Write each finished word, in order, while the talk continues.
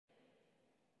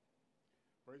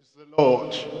Praise the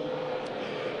Lord.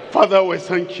 Father, we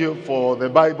thank you for the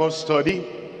Bible study.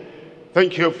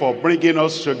 Thank you for bringing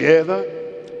us together.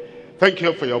 Thank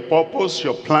you for your purpose,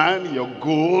 your plan, your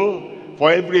goal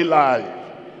for every life.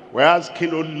 We're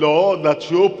asking, O Lord,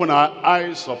 that you open our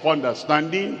eyes of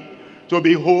understanding to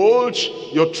behold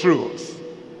your truth,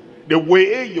 the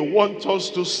way you want us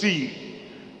to see,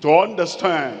 to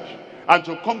understand, and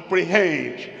to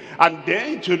comprehend, and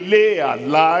then to lay our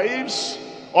lives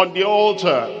on the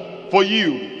altar for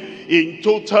you in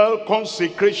total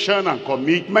consecration and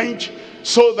commitment,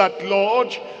 so that,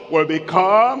 Lord, will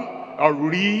become a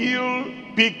real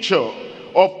picture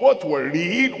of what we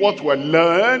read, what we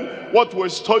learn, what we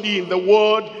study in the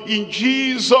Word, in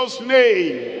Jesus'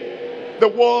 name. The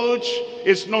world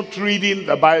is not reading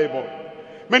the Bible.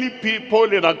 Many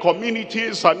people in our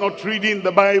communities are not reading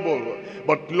the Bible.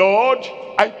 But Lord,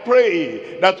 I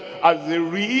pray that as they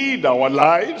read our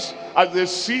lives, as they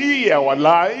see our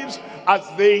lives, as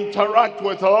they interact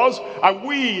with us, and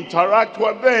we interact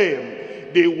with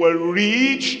them, they will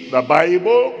read the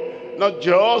Bible, not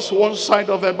just one side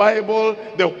of the Bible,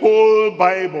 the whole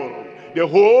Bible, the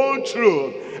whole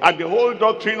truth, and the whole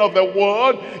doctrine of the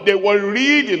Word. They will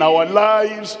read in our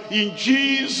lives in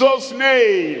Jesus'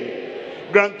 name.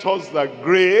 Grant us the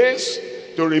grace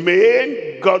to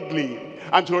remain godly,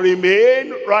 and to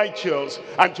remain righteous,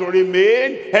 and to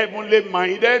remain heavenly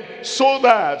minded, so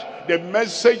that the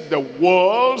message the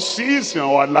world sees in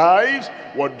our lives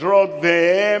will draw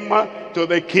them to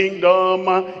the kingdom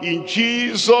in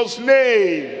Jesus'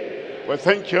 name. We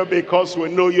thank you because we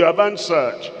know you have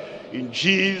answered. In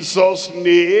Jesus'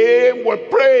 name we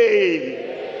pray.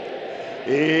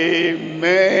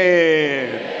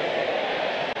 Amen.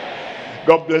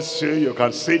 God bless you. You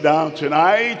can sit down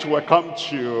tonight. We come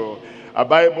to a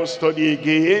Bible study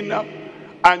again,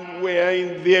 and we're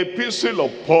in the epistle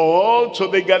of Paul to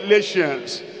the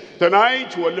Galatians.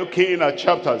 Tonight we're looking at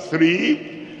chapter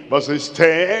 3, verses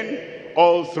 10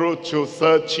 all through to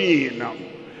 13.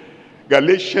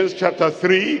 Galatians chapter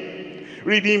 3,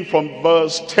 reading from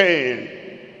verse 10.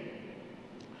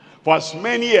 For as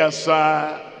many as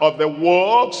are of the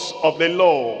works of the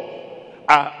law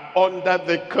are under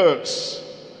the curse.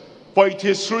 For it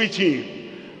is written,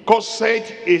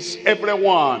 cursed is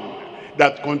everyone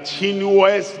that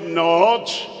continueth not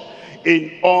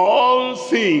in all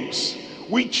things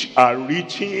which are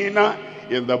written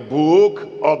in the book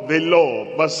of the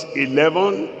law. Verse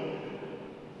 11,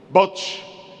 but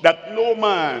that no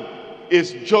man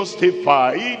is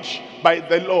justified by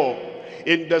the law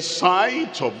in the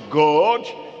sight of God,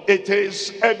 it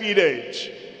is evident,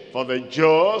 for the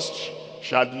just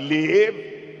shall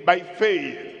live by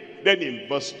faith. Then in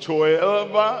verse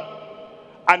 12,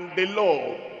 and the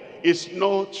law is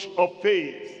not of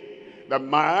faith. The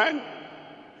man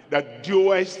that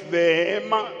doeth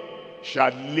them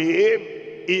shall live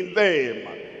in them.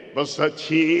 Verse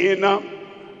 13,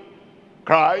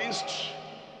 Christ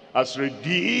has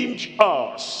redeemed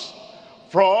us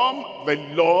from the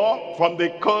law, from the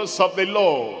curse of the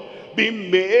law,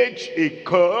 being made a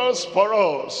curse for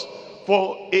us.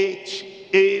 For it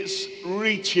is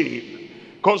written,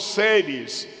 cursed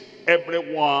is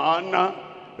everyone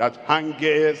that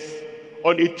hangeth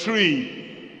on a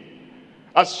tree.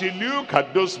 As you look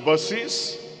at those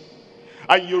verses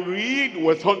and you read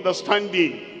with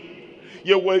understanding,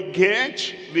 you will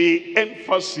get the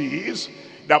emphasis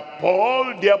that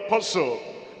Paul the apostle,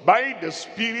 by the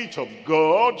Spirit of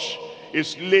God,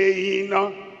 is laying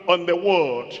on the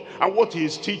word, and what he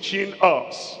is teaching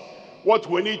us, what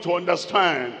we need to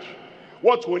understand,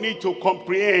 what we need to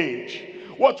comprehend,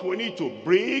 what we need to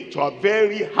bring to our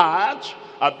very heart,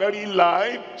 our very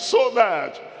life, so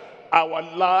that our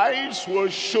lives will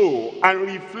show and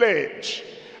reflect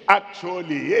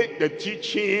actually the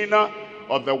teaching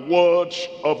of the word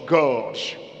of God.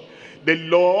 The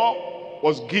law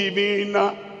was given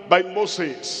by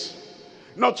Moses.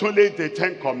 Not only the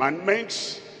 10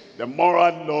 commandments, the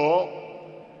moral law,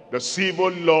 the civil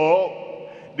law,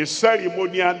 the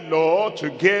ceremonial law,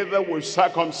 together with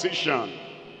circumcision.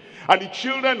 And the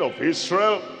children of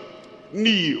Israel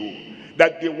knew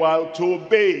that they were to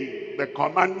obey the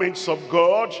commandments of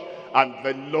God and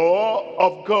the law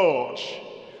of God.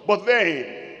 But then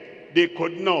they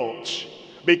could not,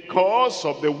 because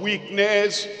of the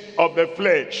weakness of the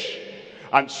flesh.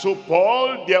 And so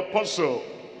Paul the apostle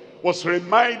was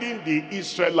reminding the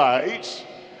Israelites,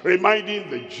 reminding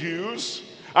the Jews,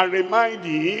 and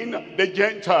reminding the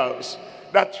Gentiles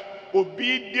that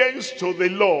obedience to the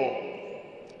law,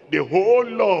 the whole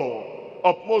law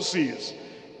of Moses,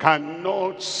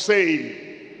 cannot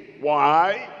save.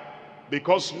 Why?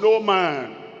 Because no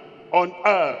man on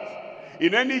earth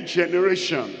in any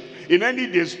generation, in any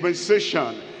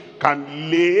dispensation, can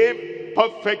live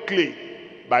perfectly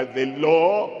by the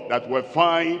law that we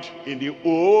find in the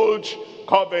old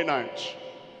covenant.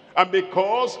 And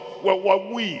because we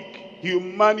were weak,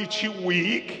 humanity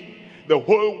weak, the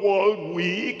whole world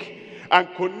weak, and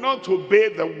could not obey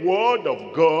the word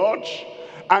of God,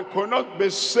 and could not be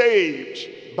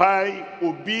saved by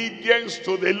obedience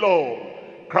to the law,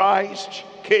 Christ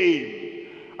came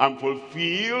and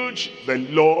fulfilled the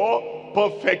law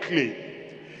perfectly.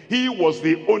 He was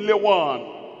the only one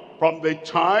from the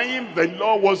time the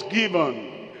law was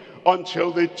given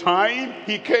until the time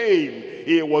he came.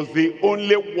 He was the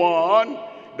only one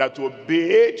that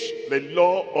obeyed the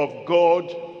law of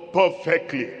God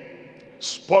perfectly,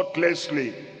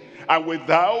 spotlessly, and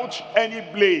without any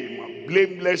blame,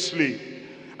 blamelessly.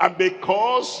 And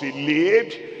because he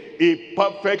lived a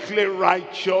perfectly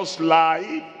righteous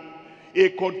life, he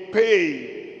could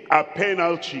pay a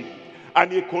penalty,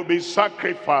 and he could be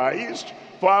sacrificed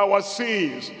for our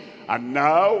sins. And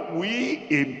now we,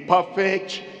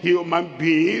 imperfect human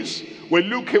beings, will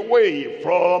look away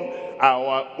from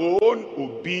our own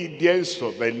obedience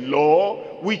to the law,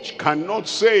 which cannot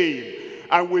save,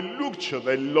 and we look to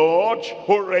the Lord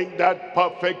who rendered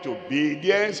perfect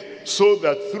obedience, so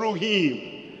that through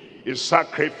him, his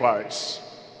sacrifice,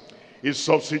 his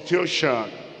substitution,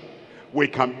 we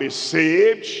can be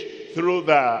saved through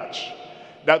that.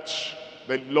 That's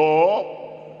the law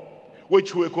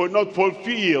which we could not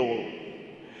fulfill.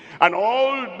 And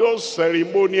all those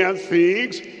ceremonial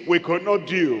things we could not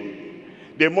do.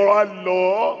 The moral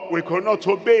law we could not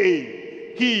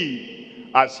obey.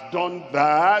 He has done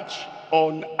that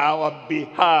on our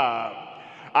behalf.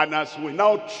 And as we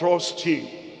now trust him,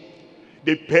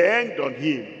 depend on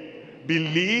him,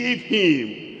 believe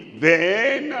him,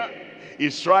 then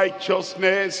his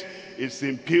righteousness is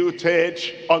imputed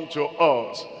unto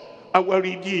us. And we're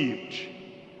redeemed,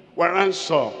 we're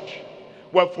ransomed,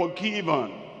 we're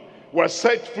forgiven, we're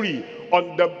set free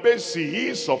on the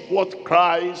basis of what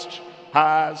Christ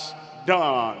has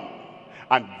done.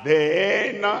 And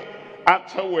then,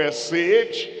 after we're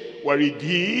saved, we're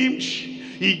redeemed,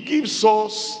 he gives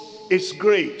us his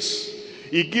grace.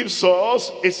 He gives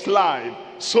us his life,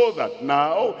 so that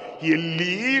now he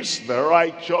lives the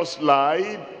righteous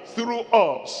life through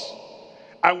us.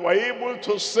 And we're able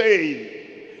to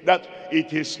say that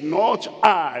it is not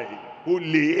I who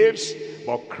lives,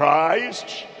 but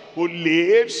Christ who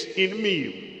lives in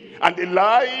me. And the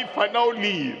life I now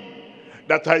live,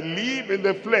 that I live in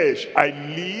the flesh, I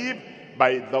live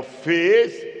by the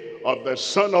faith of the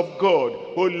Son of God,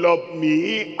 who loved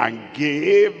me and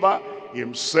gave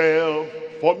himself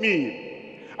for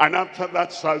me. And after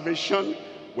that salvation,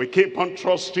 we keep on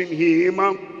trusting him,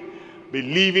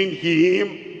 believing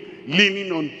him,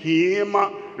 leaning on him,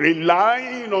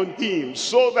 relying on him,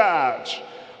 so that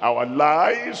our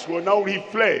lives will now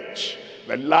reflect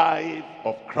the life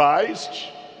of Christ,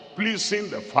 pleasing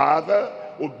the Father,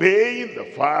 obeying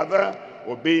the Father,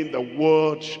 obeying the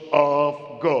word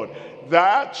of God.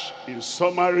 That, in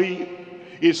summary,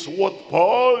 is what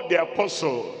Paul the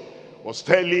Apostle was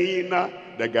telling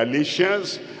the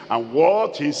Galatians, and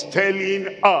what he's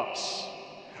telling us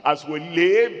as we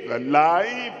live the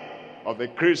life of the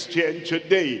Christian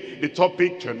today. The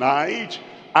topic tonight,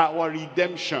 our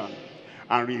redemption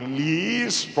and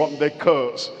release from the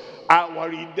curse. Our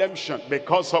redemption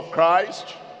because of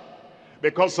Christ,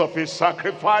 because of his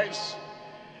sacrifice,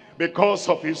 because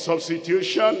of his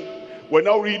substitution, we're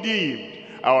now redeemed.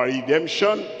 Our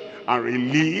redemption and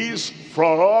release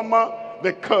from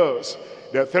the curse.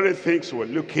 There are three things we're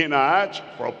looking at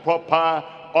for proper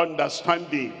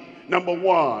understanding. Number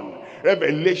one,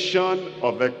 revelation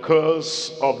of the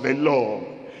curse of the law.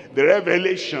 The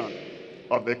revelation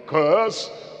of the curse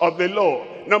of the law.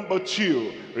 Number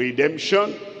two,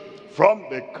 redemption from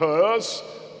the curse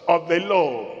of the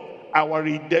law. Our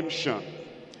redemption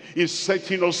is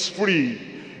setting us free,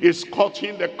 is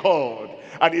cutting the cord,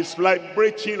 and is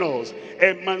liberating us,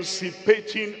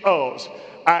 emancipating us,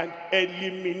 and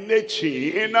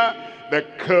eliminating the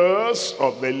curse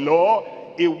of the law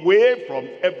away from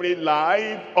every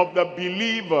life of the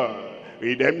believer.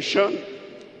 Redemption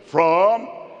from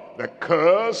the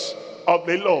curse of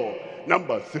the law.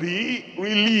 Number three,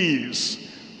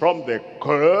 release from the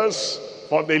curse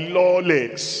for the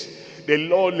lawless. The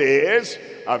lawless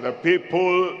are the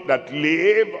people that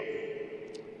live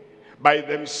by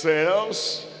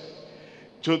themselves,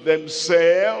 to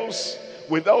themselves,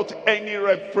 without any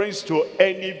reference to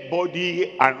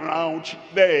anybody around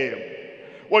them.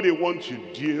 What they want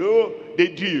to do, they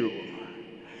do.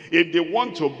 If they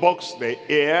want to box the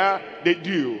air, they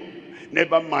do.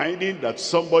 never minding that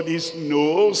somebody's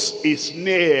nose is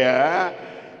near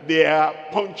their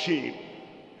punching,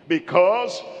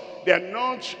 because they are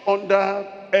not under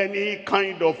any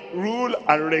kind of rule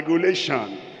and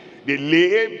regulation. They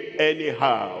live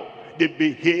anyhow, they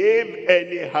behave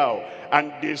anyhow,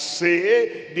 and they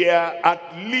say they are at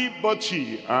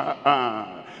liberty.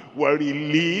 Were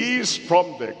released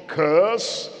from the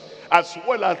curse as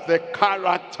well as the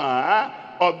character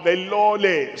of the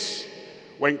lawless.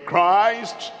 When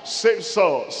Christ saves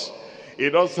us, he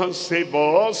doesn't save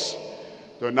us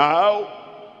to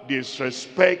now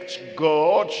disrespect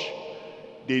God,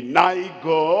 deny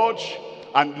God,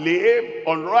 and live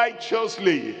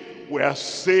unrighteously. We are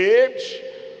saved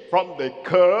from the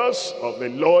curse of the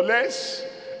lawless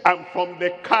and from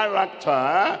the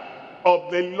character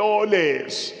of the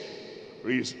lawless.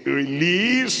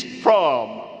 Released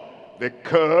from the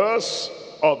curse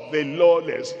of the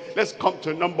lawless. Let's come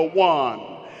to number one.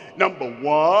 Number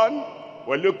one,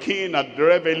 we're looking at the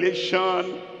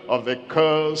revelation of the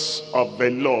curse of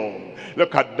the law.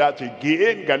 Look at that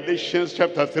again, Galatians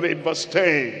chapter 3 verse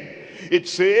 10. It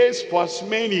says, for as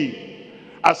many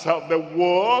as have the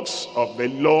works of the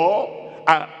law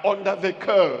are under the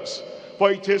curse.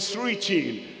 For it is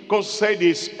written, God said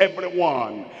is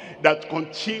everyone that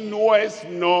continueth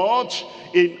not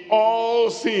in all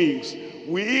things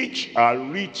which are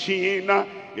written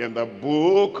in the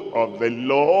book of the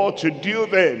law to do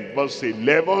them. Verse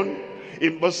 11,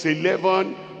 in verse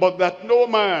 11, but that no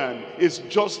man is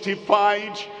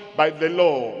justified by the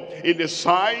law in the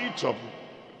sight of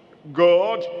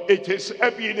God, it is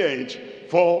evident,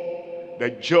 for the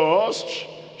just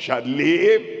shall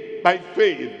live by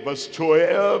faith. Verse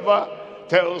 12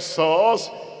 tells us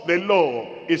the law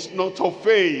is not of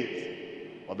faith,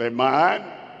 for the man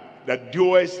that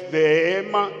doeth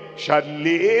them shall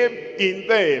live in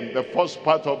them. The first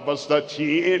part of verse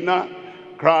 13,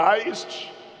 Christ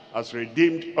has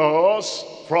redeemed us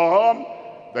from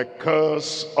the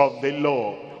curse of the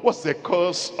law. What's the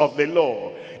curse of the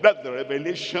law? That the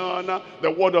revelation,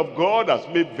 the word of God has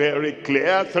made very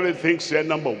clear. Three things here.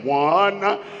 Number one,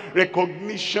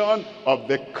 recognition of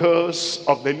the curse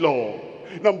of the law.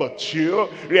 Number two,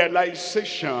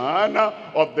 realization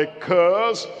of the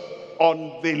curse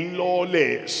on the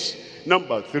lawless.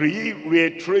 Number three,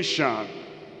 reiteration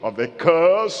of the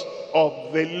curse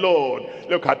of the Lord.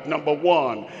 Look at number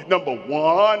one. Number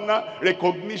one,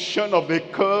 recognition of the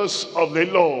curse of the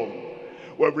law.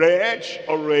 We read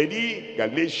already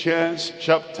Galatians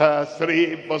chapter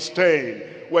 3 verse 10,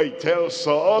 where it tells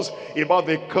us about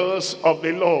the curse of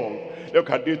the law. Look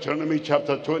at Deuteronomy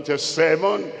chapter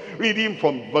 27, reading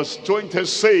from verse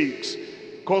 26.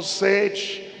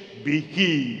 Cursed be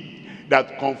he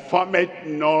that confirmeth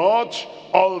not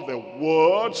all the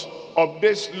words of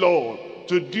this law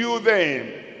to do them.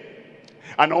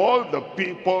 And all the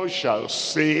people shall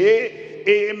say,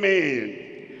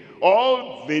 Amen.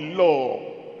 All the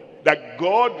law that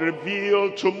God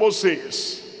revealed to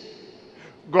Moses,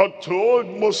 God told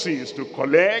Moses to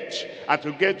collect and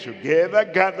to get together,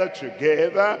 gather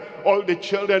together all the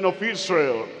children of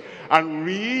Israel and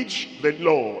read the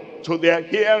law to their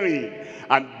hearing.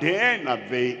 And then at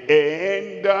the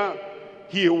end,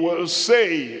 he will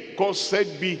say,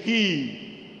 Cursed be he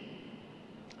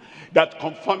that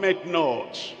confirmeth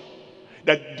not,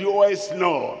 that doeth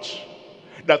not,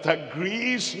 that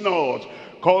agrees not.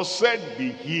 Cursed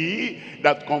be he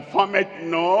that confirmeth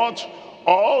not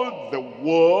all the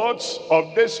words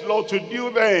of this law to do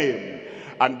them.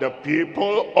 And the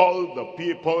people, all the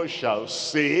people shall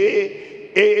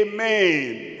say,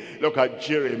 Amen. Look at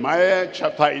Jeremiah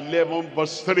chapter 11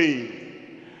 verse 3.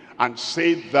 And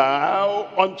say thou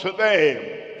unto them,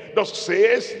 thus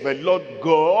says the Lord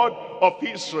God of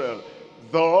Israel,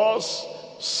 thus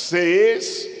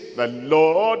says the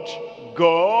Lord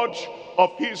God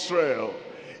of Israel.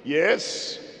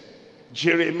 Yes,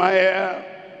 Jeremiah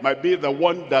might be the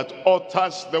one that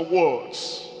utters the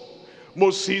words.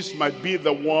 Moses might be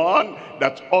the one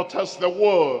that utters the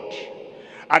word.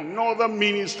 Another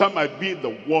minister might be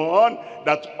the one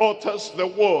that utters the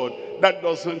word. That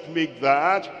doesn't make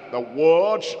that the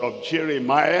words of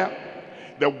Jeremiah,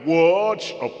 the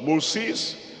words of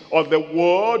Moses, or the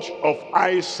words of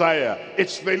Isaiah.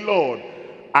 It's the Lord.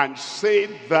 And say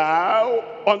thou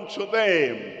unto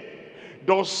them,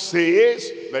 thus says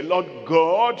the Lord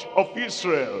God of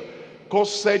Israel,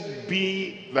 cursed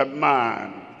be the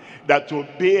man that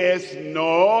obeyeth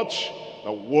not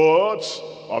the words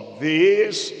of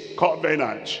this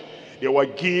covenant. They were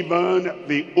given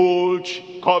the old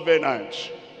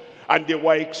covenant, and they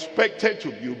were expected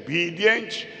to be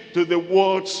obedient to the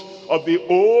words of the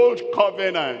old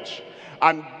covenant.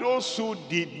 And those who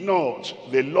did not,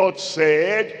 the Lord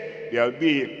said, there'll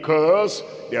be a curse,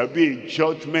 there'll be a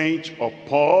judgment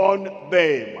upon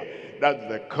them.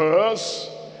 That's the curse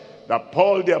that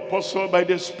Paul the apostle by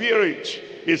the Spirit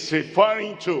is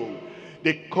referring to.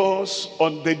 The curse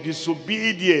on the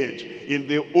disobedient in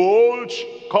the old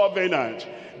covenant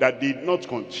that did not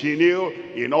continue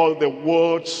in all the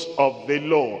words of the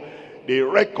law. The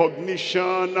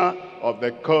recognition of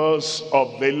the curse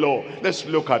of the law. Let's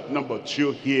look at number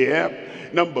 2 here.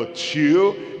 Number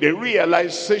 2, the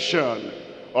realization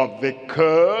of the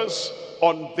curse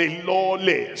on the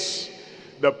lawless.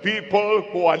 The people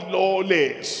who are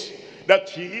lawless.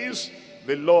 That is,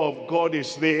 the law of God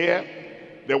is there.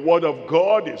 The word of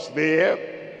God is there.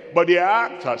 But they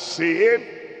act as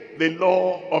if the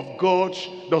law of God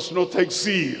does not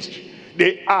exist.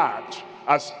 They act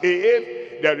as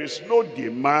if there is no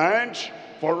demand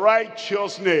for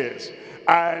righteousness.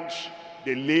 And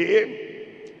they live,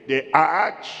 they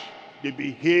act, they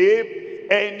behave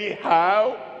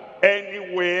anyhow,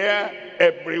 anywhere,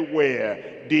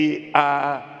 everywhere. They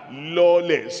are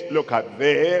lawless. Look at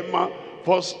them.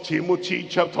 1 Timothy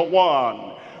chapter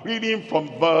 1, reading from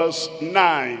verse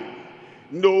 9.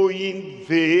 Knowing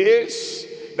this,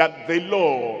 that the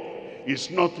law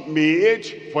is not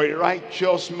made for a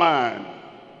righteous man,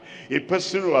 a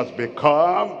person who has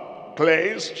become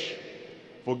cleansed,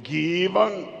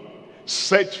 forgiven,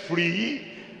 set free.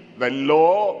 The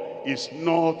law is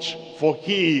not for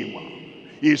him.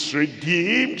 He is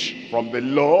redeemed from the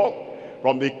law,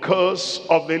 from the curse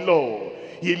of the law.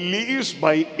 He lives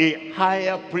by a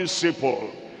higher principle.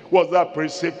 What's that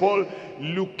principle?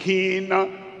 Looking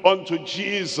unto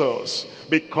Jesus,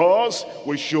 because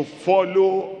we should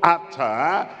follow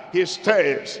after his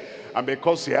steps. And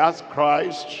because he has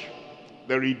Christ,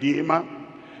 the Redeemer,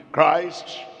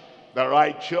 Christ, the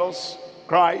righteous,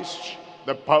 Christ,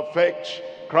 the perfect,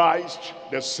 Christ,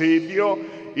 the Savior,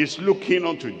 is looking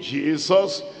unto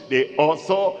Jesus, the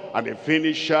author and the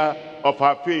finisher of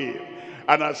our faith.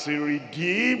 And as a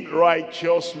redeemed,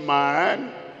 righteous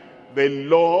man, the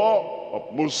law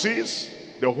of Moses,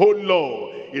 the whole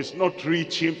law, is not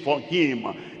reaching for him.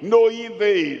 Knowing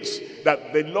this,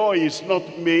 that the law is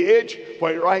not made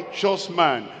for a righteous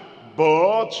man,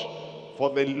 but for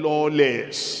the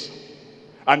lawless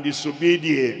and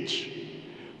disobedient,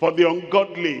 for the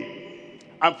ungodly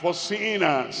and for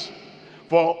sinners,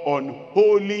 for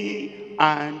unholy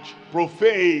and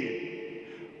profane,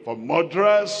 for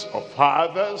murderers of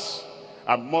fathers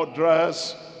and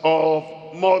murderers of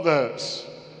mothers,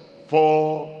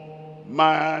 for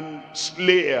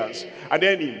manslayers. And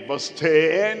then in verse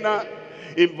 10,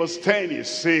 it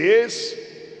says,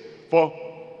 for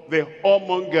the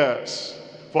whoremongers,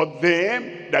 for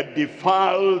them that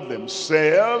defile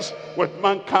themselves with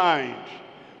mankind,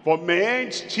 for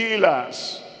men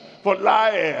stealers, for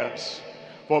liars,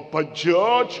 for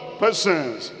perjured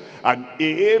persons, and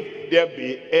if there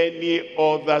be any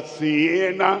other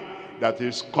thing that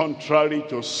is contrary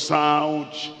to sound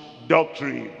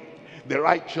doctrine. The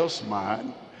righteous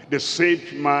man, the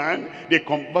saved man, the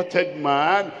converted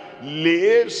man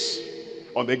lives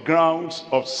on the grounds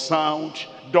of sound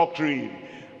doctrine.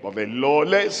 But the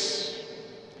lawless,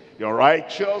 the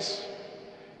unrighteous,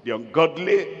 the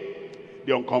ungodly,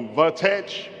 the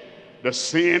unconverted, the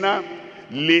sinner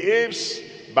lives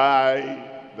by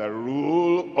the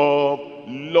rule of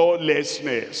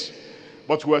lawlessness.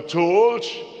 But we're told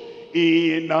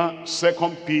in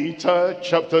 2 Peter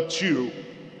chapter 2,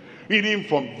 reading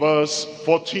from verse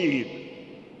 14.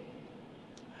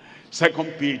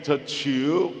 2 Peter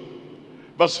 2,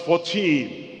 verse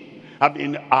 14.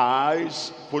 Having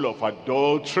eyes full of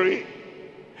adultery.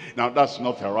 Now that's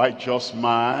not a righteous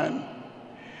man,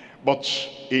 but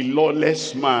a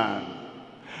lawless man.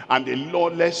 And a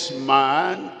lawless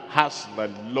man has the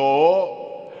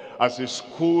law as a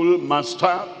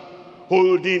schoolmaster,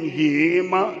 holding him,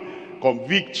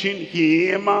 convicting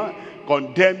him,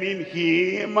 condemning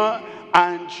him,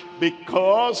 and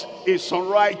because he's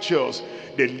unrighteous,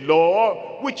 the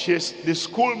law, which is the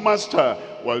schoolmaster,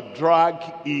 will drag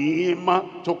him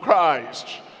to Christ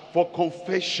for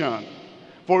confession,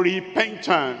 for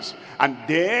repentance, and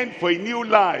then for a new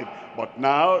life. But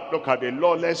now look at the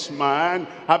lawless man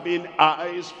having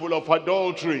eyes full of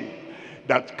adultery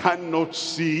that cannot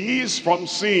cease from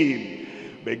sin,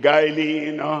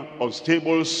 beguiling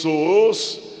unstable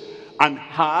souls, and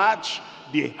heart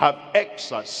they have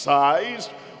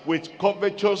exercised with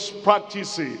covetous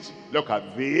practices. Look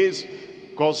at this.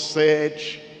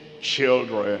 Cursed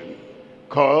children.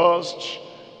 Cursed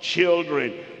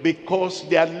children. Because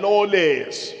they are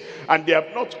lawless. And they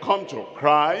have not come to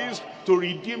Christ to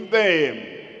redeem them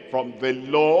from the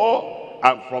law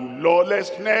and from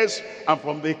lawlessness, and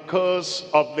from the curse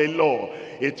of the law.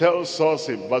 It tells us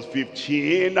in verse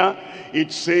 15,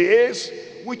 it says,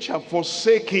 which have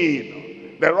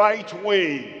forsaken the right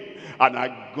way, and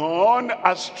are gone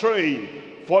astray,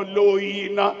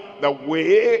 following the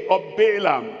way of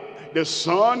Balaam, the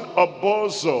son of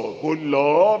Bosor, who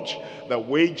loved the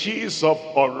wages of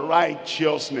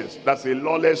unrighteousness. That's a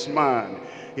lawless man.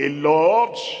 He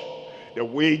loved the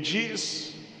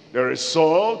wages, the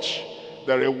result,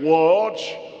 the reward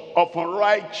of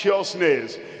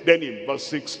unrighteousness. Then in verse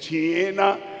 16,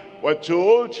 we're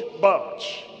told, but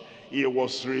he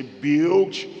was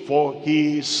rebuked for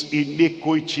his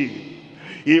iniquity.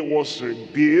 He was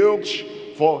rebuked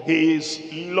for his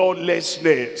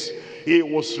lawlessness. He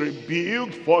was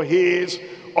rebuked for his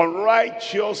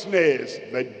unrighteousness.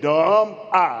 The dumb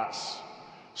ass,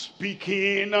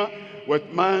 speaking with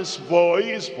man's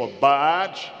voice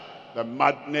forbade the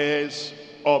madness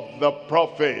of the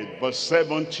prophet. Verse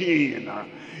 17,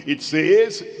 it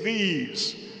says,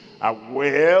 these are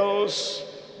wells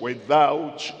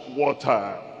without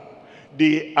water.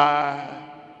 They are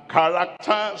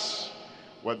characters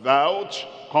without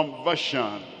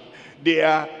conversion. They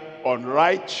are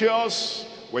unrighteous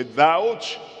without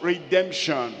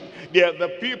redemption. They are the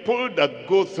people that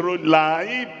go through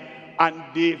life and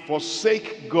they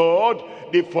forsake God,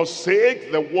 they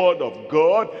forsake the word of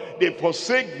God, they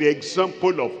forsake the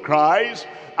example of Christ,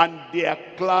 and they are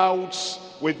clouds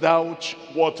without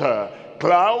water.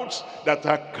 Clouds that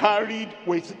are carried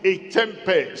with a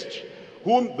tempest,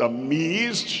 whom the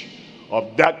mist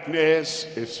of darkness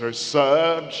is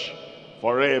reserved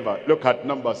forever. Look at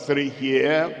number 3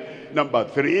 here. Number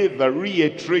 3, the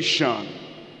reiteration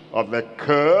of the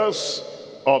curse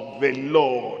of the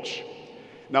Lord.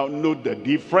 Now note the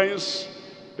difference.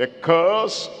 The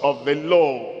curse of the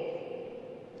law,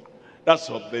 that's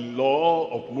of the law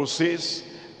of Moses,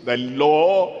 the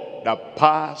law that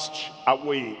passed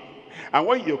away. And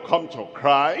when you come to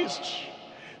Christ,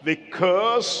 the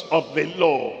curse of the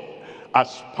law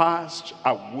has passed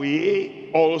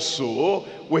away also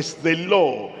with the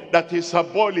law that is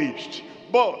abolished.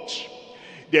 But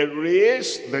there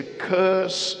is the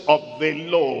curse of the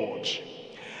Lord,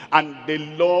 and the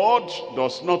Lord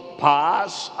does not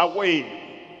pass away.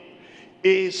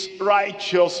 His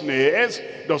righteousness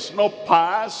does not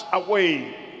pass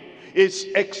away. His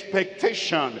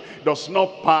expectation does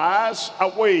not pass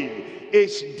away.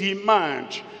 His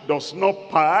demand does not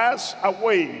pass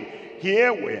away.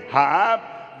 Here we have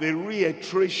the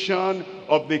reiteration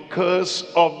of the curse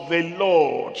of the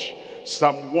Lord.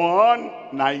 Psalm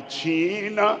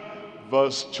 119,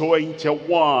 verse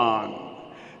 21.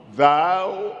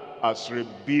 Thou hast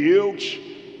rebuked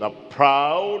the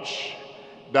proud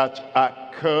that are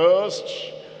cursed,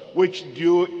 which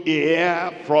do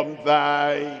err from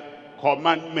thy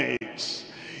commandments.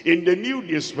 In the new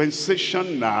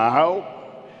dispensation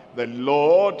now, the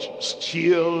Lord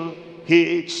still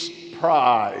hates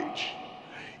pride.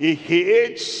 He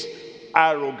hates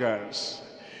arrogance.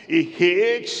 He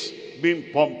hates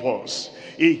being pompous.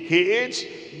 He hates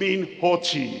being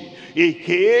haughty. He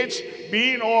hates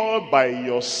being all by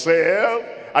yourself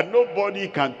and nobody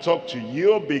can talk to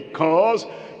you because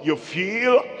you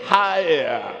feel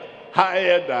higher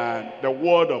than the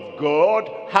word of God,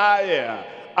 higher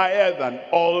than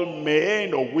all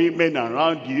men or women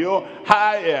around you,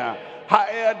 higher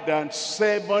than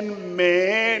 7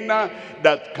 men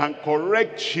that can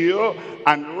correct you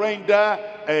and render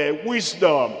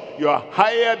wisdom. You are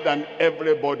higher than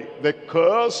everybody. The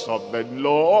curse of the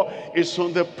law is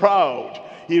on the proud.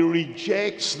 He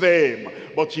rejects them,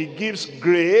 but he gives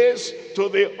grace to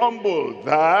the humble.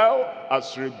 Thou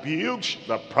hast rebuked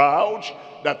the proud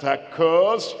that are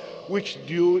cursed, which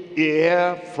do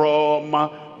err from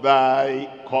thy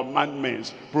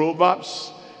commandments.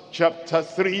 Proverbs chapter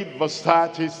 3 verse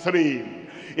 33.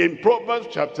 In Proverbs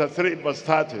chapter 3 verse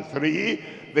 33,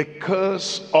 the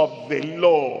curse of the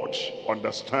Lord.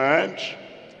 Understand?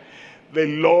 The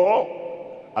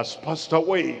law has passed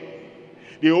away.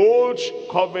 The old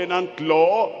covenant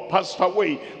law passed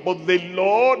away, but the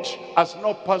Lord has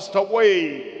not passed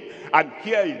away. And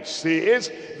here it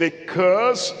says, the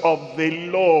curse of the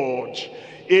Lord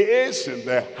is in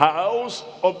the house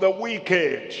of the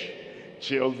wicked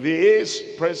till this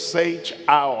present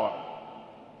hour.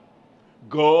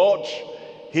 God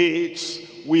hates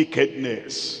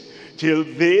wickedness till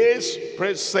this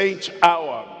present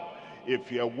hour.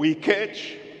 If you're wicked,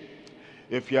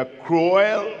 if you're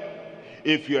cruel,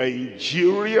 if you're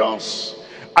injurious,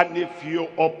 and if you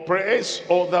oppress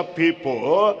other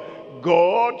people,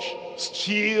 God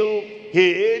still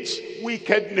hates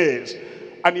wickedness.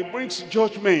 And he brings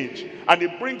judgment and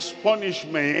it brings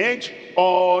punishment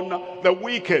on the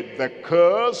wicked. The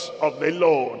curse of the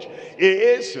Lord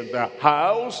is in the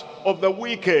house of the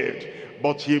wicked,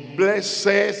 but he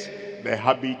blesses the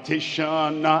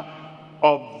habitation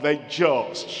of the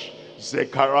just.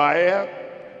 Zechariah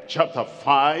chapter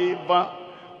 5,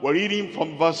 we're reading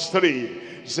from verse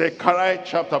 3. Zechariah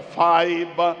chapter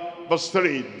 5, verse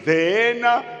 3.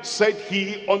 Then said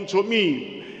he unto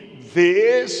me,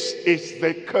 this is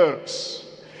the curse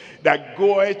that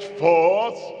goeth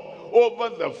forth over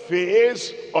the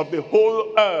face of the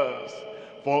whole earth,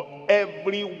 for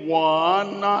every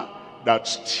one that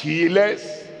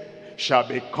stealeth shall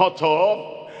be cut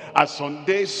off as on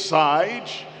this side,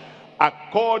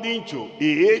 according to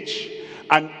each,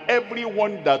 and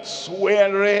everyone that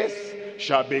sweareth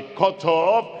shall be cut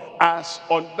off as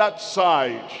on that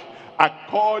side,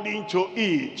 according to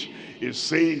each. He's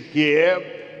saying here,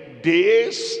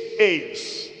 this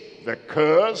is the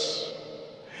curse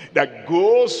that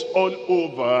goes all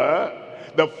over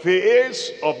the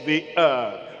face of the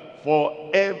earth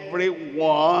for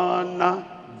everyone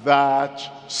that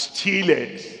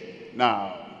stealeth.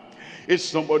 Now, if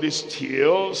somebody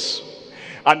steals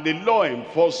and the law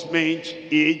enforcement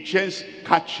agents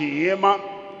catch him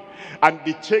and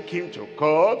they take him to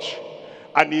court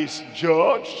and he's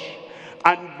judged,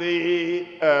 and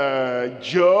the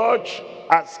judge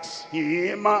asks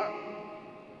him,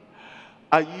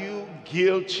 are you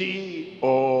guilty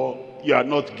or you are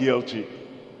not guilty?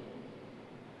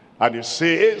 And he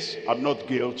says, I'm not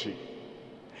guilty.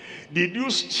 Did you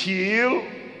steal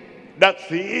that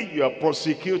thing you are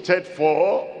prosecuted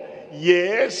for?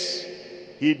 Yes,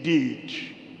 he did.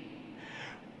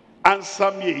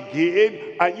 Answer me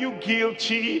again, are you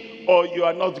guilty or you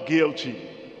are not guilty?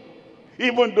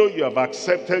 Even though you have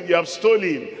accepted, you have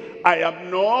stolen, I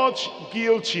am not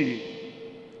guilty.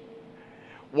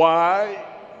 Why?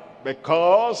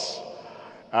 Because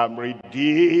I'm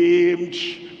redeemed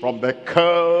from the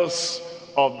curse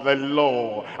of the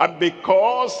law. And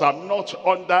because I'm not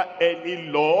under any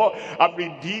law, I'm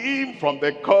redeemed from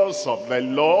the curse of the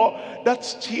law. That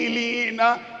stealing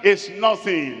is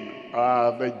nothing.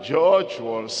 The judge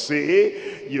will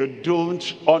say, you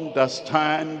don't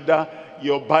understand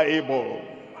your Bible.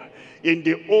 In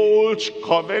the old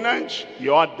covenant,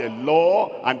 you had the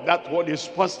law, and that one is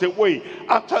passed away.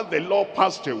 After the law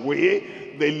passed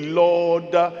away, the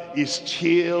Lord is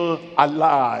still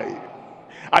alive.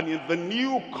 And in the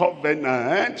new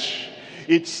covenant,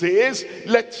 it says,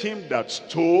 let him that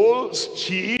stole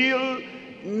steal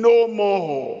no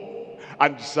more.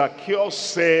 And Zacchaeus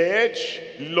said,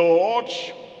 Lord,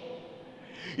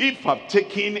 if I've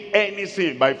taken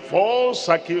anything by false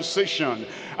accusation,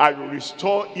 I will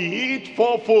restore it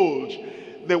fourfold.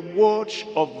 The word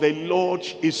of the Lord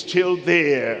is still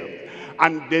there.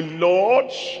 And the Lord,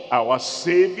 our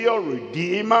Savior,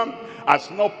 Redeemer,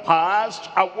 has not passed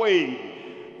away.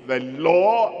 The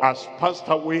law has passed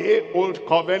away, old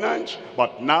covenant,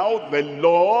 but now the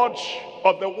Lord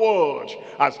of the world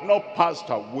has not passed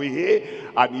away,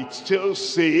 and it still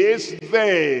says,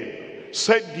 then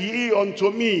said ye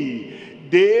unto me,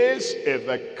 this is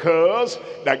the curse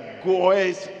that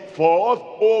goeth forth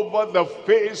over the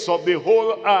face of the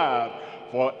whole earth,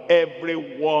 for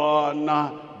everyone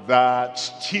that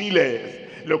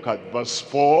stealeth. Look at verse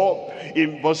 4.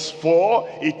 In verse 4,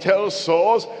 it tells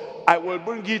us, I will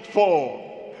bring it forth,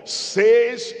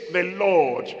 says the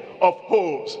Lord of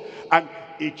hosts, and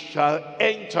it shall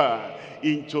enter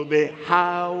into the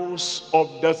house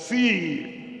of the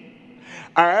thief,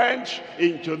 and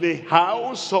into the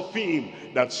house of him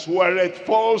that sweareth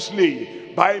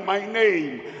falsely by my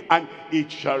name, and it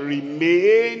shall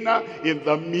remain in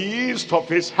the midst of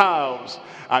his house,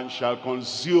 and shall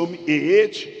consume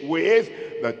it with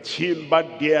the timber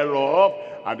thereof,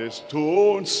 and the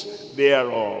stones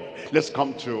thereof. Let's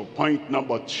come to point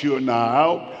number 2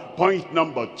 now. Point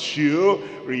number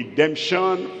 2,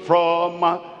 redemption from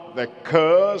the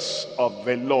curse of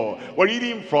the law. We're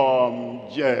reading from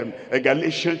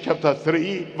Galatians chapter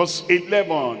 3, verse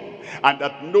 11. And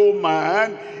that no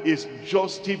man is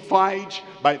justified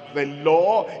by the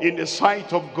law in the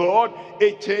sight of God,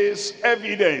 it is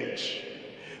evident.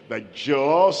 The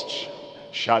just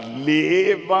shall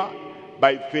live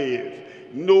by faith.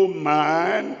 No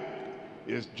man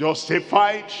is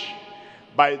justified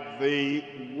by the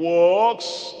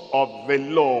works of the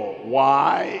law.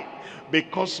 Why?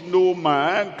 Because no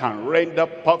man can render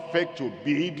perfect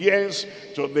obedience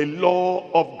to the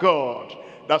law of God.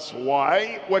 That's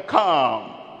why we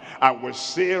come and we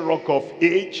say, Rock of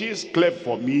Ages, clear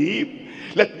for me.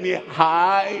 Let me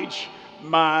hide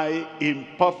my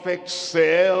imperfect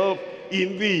self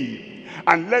in thee. thee,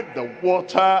 and let the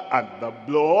water and the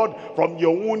blood from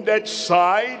your wounded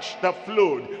side that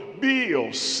flowed be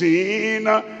of sin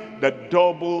the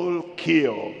double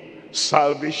cure.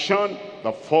 Salvation,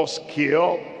 the first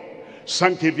cure.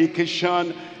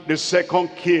 Sanctification, the second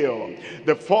cure.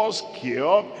 The first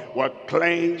cure will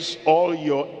cleanse all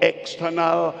your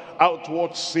external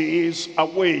outward sins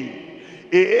away.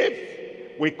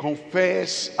 If we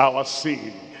confess our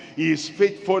sin, he is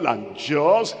faithful and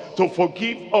just to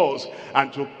forgive us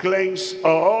and to cleanse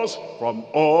us from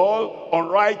all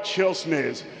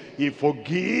unrighteousness. He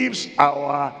forgives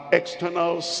our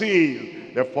external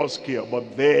sin, the first cure.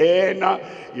 But then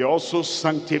he also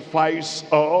sanctifies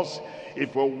us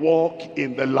if we walk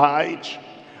in the light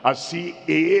as he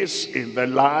is in the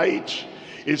light.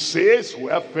 It says we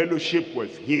have fellowship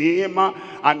with him,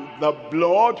 and the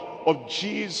blood of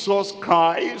Jesus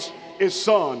Christ, his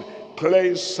son,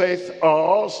 cleanseth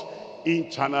us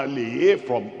internally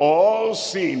from all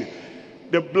sin.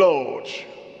 The blood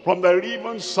from the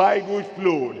riven side which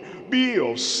flowed be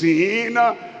of sin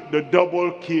the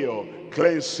double cure,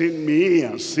 cleansing me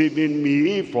and saving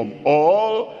me from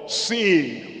all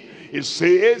sin. It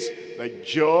says the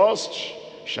just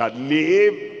shall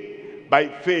live by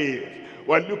faith.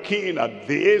 We're looking at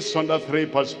this under three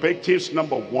perspectives.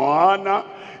 Number one,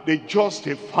 the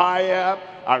justifier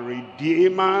and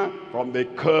redeemer from the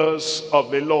curse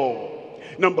of the law.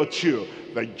 Number two,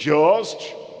 the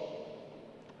just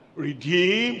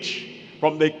redeemed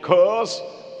from the curse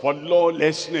for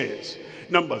lawlessness.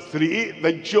 Number three,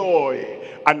 the joy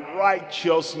and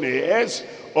righteousness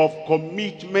of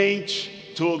commitment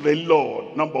to the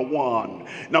Lord. Number one,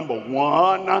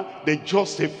 the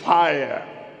justifier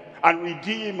and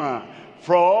redeemer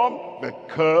from the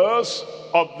curse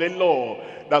of the law.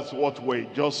 That's what we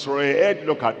just read.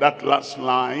 Look at that last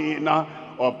line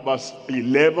of verse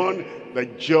 11. The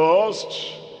just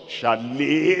shall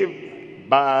live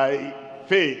by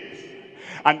faith.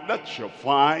 And that you'll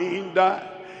find,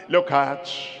 look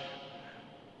at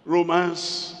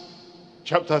Romans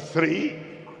chapter 3.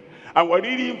 And we're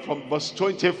reading from verse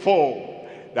 24,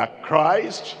 that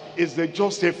Christ is the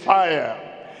justifier.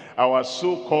 Our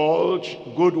so-called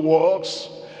good works,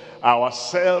 our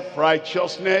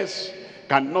self-righteousness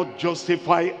cannot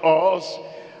justify us.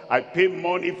 I pay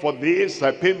money for this,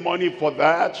 I pay money for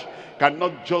that,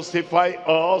 cannot justify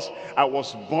us. I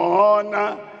was born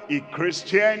a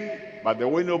Christian. By the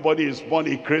way, nobody is born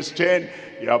a Christian.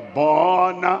 You are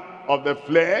born of the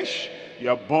flesh, you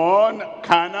are born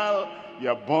carnal, you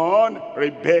are born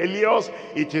rebellious.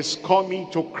 It is coming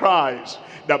to Christ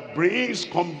that brings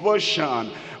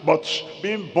conversion. But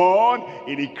being born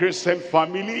in a Christian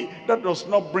family, that does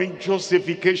not bring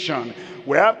justification.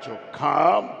 We have to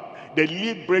come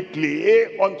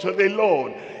deliberately unto the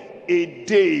Lord. A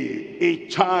day, a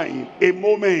time, a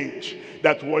moment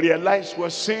that we realize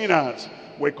we're sinners.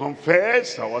 We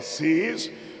confess our sins.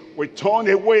 We turn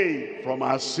away from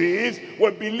our sins.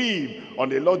 We believe on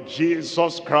the Lord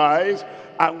Jesus Christ.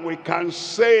 And we can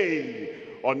say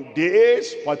on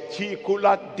this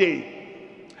particular day,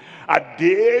 at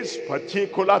this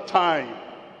particular time,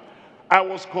 I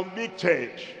was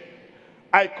convicted,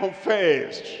 I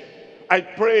confessed, I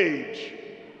prayed,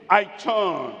 I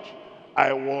turned,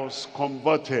 I was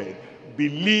converted,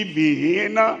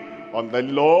 believing on the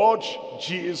Lord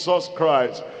Jesus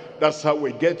Christ. That's how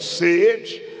we get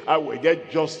saved, how we get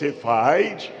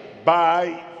justified,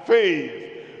 by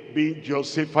faith, being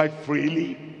justified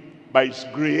freely by his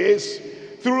grace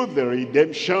through the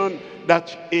redemption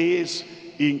that is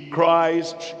in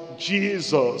Christ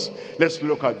Jesus. Let's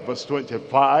look at verse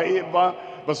 25.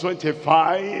 Verse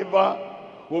 25,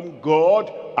 whom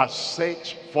God has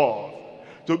set forth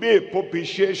to be a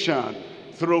propitiation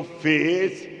through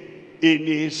faith in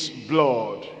his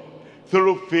blood,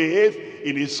 through faith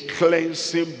in his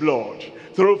cleansing blood,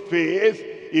 through faith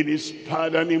in his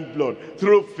pardoning blood,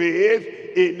 through faith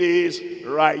in his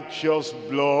righteous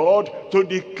blood, to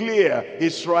declare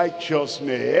his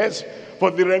righteousness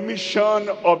for the remission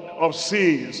of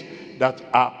sins that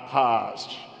are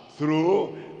past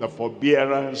through the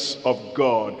forbearance of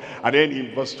God. And then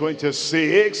in verse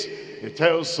 26, it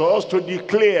tells us to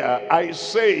declare, I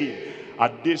say,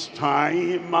 at this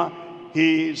time,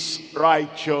 his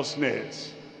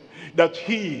righteousness, that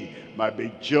he might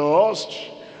be just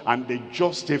and the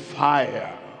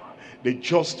justifier, the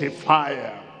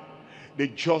justifier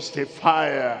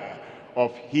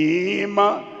of him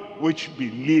which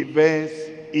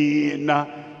believeth in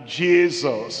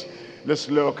Jesus. Let's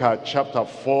look at chapter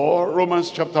 4,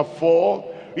 Romans chapter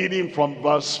 4, reading from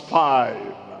verse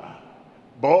 5.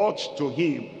 But to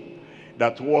him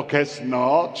that walketh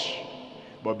not,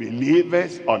 but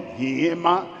believeth on him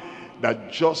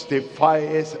that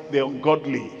justifieth the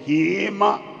ungodly. Him,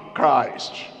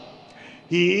 Christ.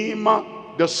 Him,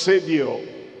 the Savior.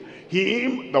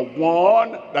 Him, the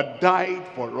one that died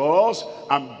for us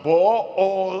and bore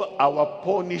all our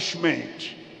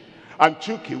punishment and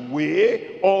took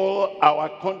away all our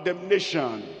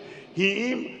condemnation.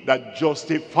 Him that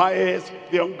justifieth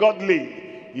the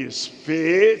ungodly. His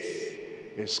faith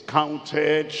is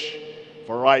counted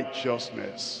for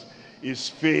righteousness. His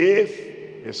faith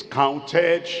is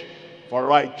counted for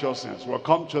righteousness. We'll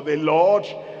come to the Lord,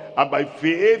 and by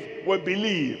faith we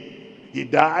believe. He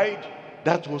died,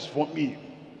 that was for me.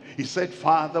 He said,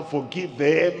 Father, forgive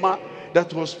them,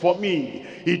 that was for me.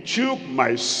 He took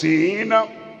my sin,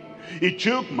 he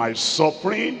took my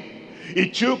suffering, he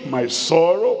took my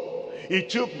sorrow, he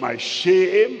took my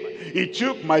shame, he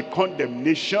took my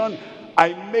condemnation.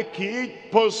 I make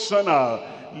it personal.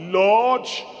 Lord,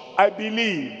 I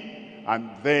believe.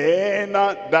 And then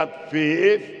that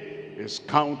faith is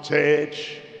counted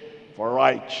for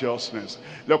righteousness.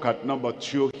 Look at number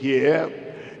 2 here.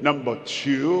 Number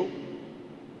 2,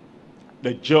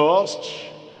 the just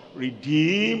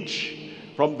redeemed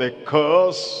from the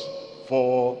curse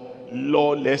for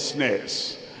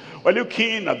lawlessness. We're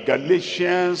looking at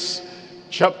Galatians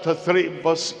chapter 3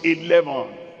 verse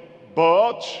 11.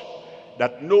 But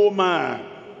that no man,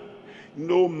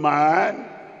 no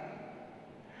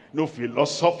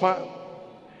philosopher,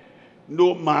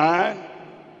 no man,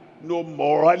 no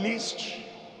moralist,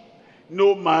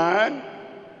 no man,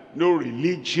 no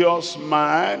religious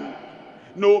man,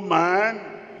 no man,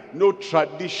 no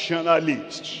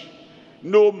traditionalist,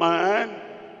 no man,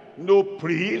 no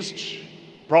priest,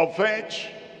 prophet,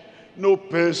 no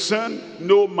person,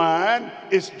 no man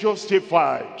is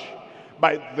justified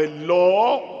by the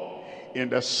law in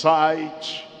the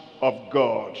sight of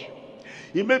God.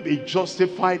 He may be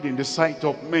justified in the sight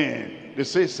of men. They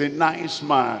say it's a nice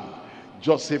man,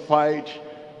 justified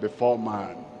before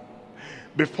man.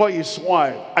 Before his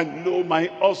wife, I know my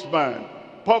husband,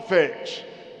 perfect,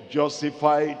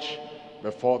 justified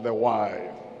before the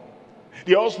wife.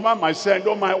 The husband might say, I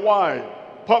know my wife,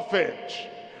 perfect,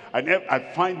 and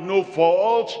I find no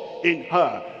fault in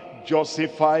her,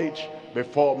 justified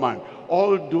before man.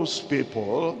 All those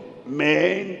people,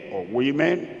 men or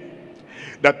women,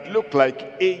 that look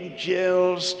like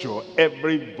angels to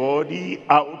everybody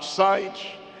outside,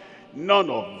 none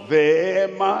of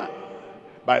them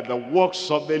by the works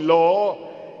of the law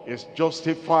is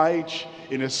justified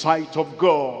in the sight of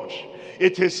God.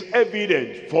 It is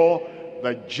evident, for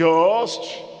the just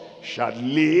shall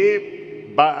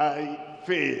live by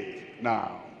faith.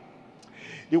 Now,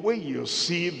 the way you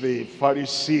see the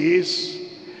Pharisees,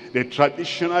 the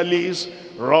traditionalists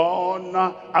run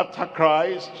after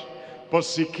Christ,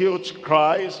 persecute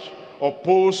Christ,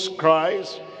 oppose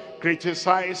Christ,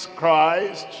 criticize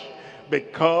Christ,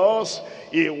 because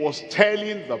he was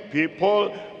telling the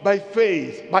people, by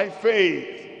faith, by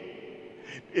faith.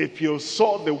 If you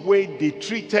saw the way they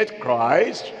treated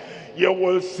Christ, you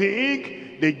will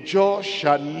think the just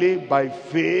shall live by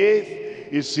faith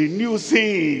is a new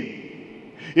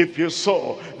thing. If you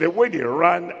saw the way they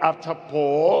ran after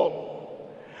Paul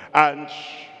and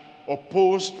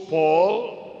opposed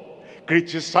Paul,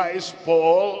 criticized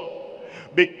Paul,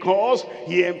 because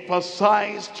he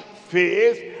emphasized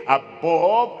faith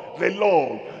above the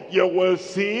law, you will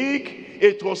think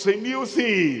it was a new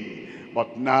thing.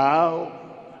 But now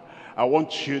I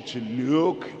want you to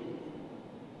look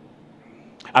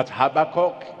at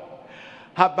Habakkuk.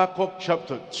 Habakkuk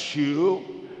chapter 2,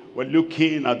 we're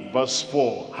looking at verse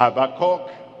 4.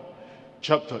 Habakkuk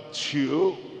chapter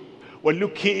 2, we're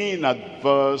looking at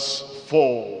verse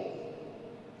 4.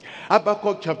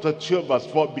 Habakkuk chapter 2 verse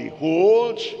 4,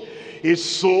 behold, his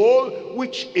soul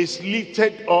which is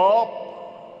lifted up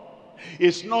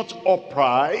is not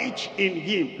upright in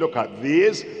him. Look at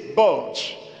this. But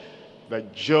the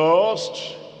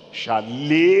just shall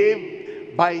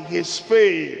live by his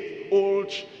faith.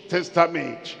 Old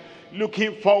Testament,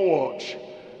 looking forward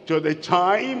to the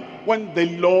time when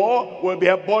the law will be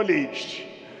abolished,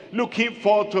 looking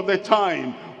forward to the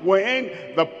time when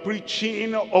the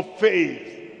preaching of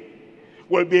faith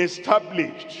will be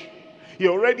established. He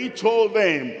already told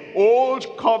them,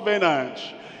 old covenant.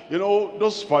 You know,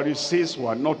 those Pharisees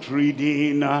were not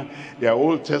reading their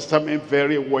Old Testament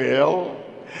very well.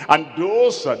 And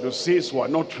those Sadducees were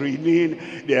not reading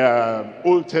their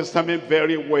Old Testament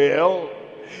very well.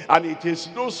 And it is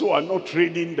those who are not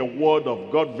reading the Word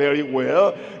of God very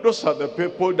well, those are the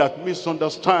people that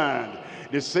misunderstand.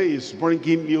 They say it's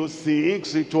bringing new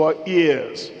things into our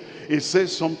ears. It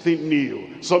says something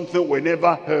new, something we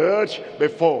never heard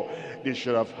before. They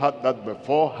should have heard that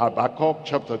before. Habakkuk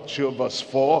chapter 2 verse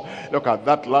 4. Look at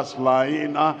that last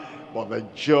line. But the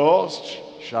just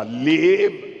shall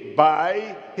live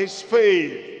by his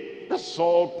faith. That's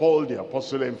all Paul the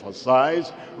apostle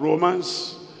emphasized.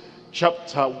 Romans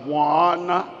chapter 1.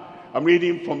 I'm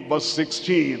reading from verse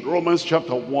 16. Romans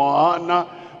chapter 1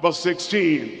 verse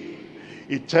 16.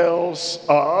 It tells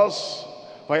us,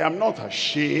 for I am not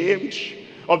ashamed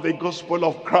of the gospel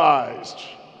of Christ,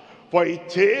 for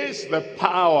it is the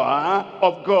power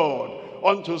of God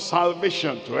unto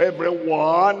salvation to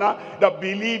everyone that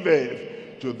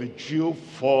believeth, to the Jew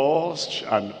first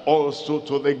and also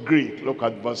to the Greek. Look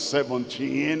at verse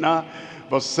 17.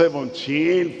 Verse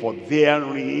 17, for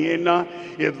therein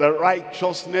is the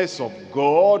righteousness of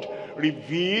God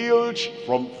revealed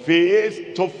from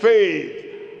faith to faith,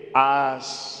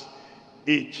 as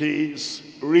it is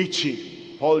written.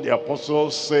 Paul the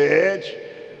apostle said,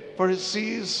 for it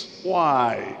is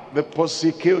why the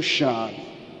persecution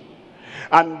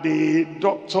and the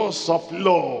doctors of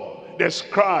law, the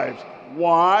scribes,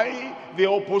 why the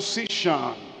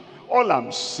opposition? All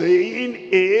I'm saying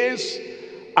is,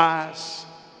 as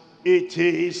it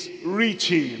is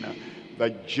written,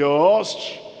 the just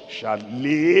shall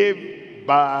live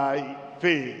by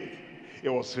faith. It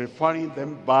was referring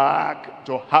them back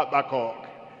to Habakkuk.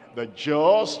 The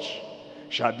just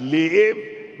shall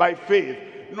live by faith,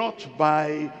 not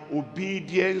by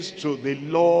obedience to the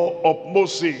law of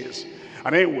Moses.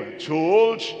 And then we're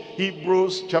told,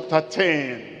 Hebrews chapter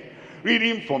 10,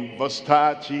 reading from verse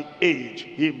 38.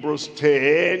 Hebrews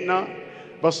 10,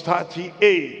 verse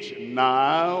 38.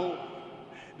 Now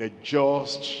the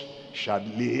just shall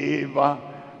live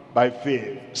by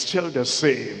faith. Still the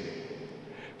same.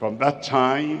 From that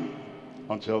time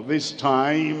until this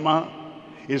time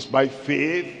is by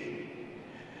faith.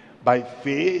 By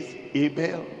faith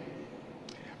Abel,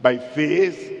 by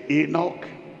faith Enoch,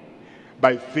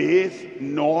 by faith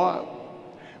Noah,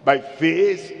 by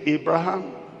faith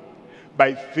Abraham,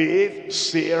 by faith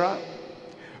Sarah,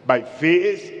 by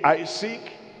faith Isaac,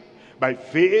 by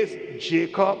faith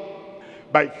Jacob,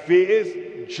 by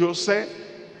faith Joseph,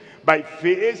 by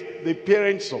faith the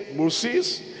parents of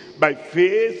Moses, by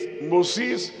faith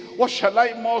Moses. What shall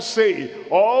I more say?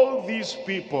 All these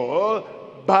people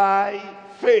by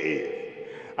faith.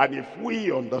 And if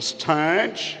we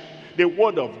understand the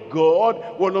word of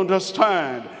God, we'll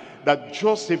understand that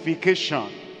justification,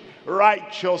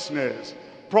 righteousness,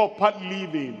 proper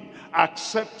living,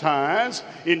 acceptance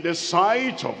in the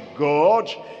sight of God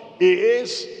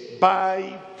is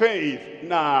by faith.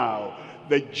 Now,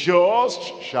 the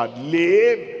just shall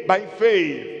live by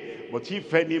faith. But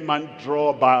if any man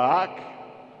draw back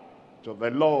to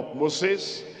the law of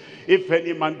Moses, if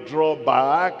any man draw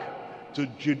back to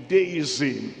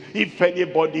Judaism, if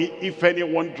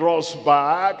anyone draws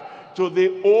back to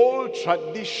the old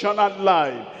traditional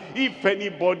life, if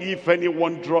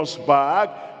anyone draws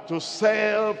back to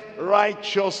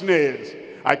self-righteousness,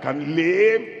 I can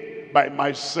live by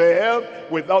myself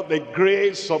without the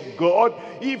grace of God.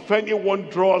 If anyone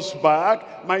draws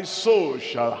back, my soul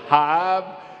shall have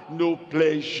no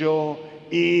pleasure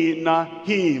in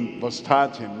him. Verse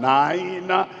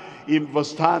 39. In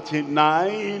verse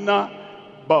 39,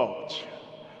 but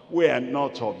we are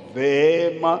not of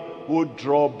them who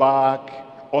draw back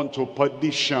unto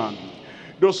perdition.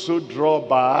 Those who draw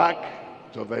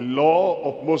back to the law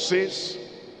of Moses,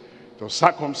 to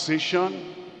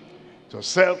circumcision, to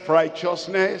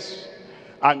self-righteousness,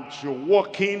 and to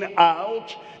working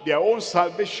out their own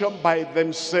salvation by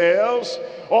themselves.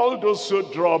 All those who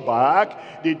draw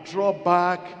back, they draw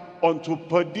back unto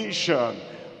perdition.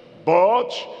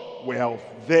 But we are of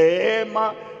them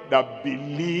that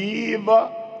believe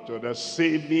to the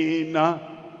saving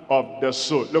of the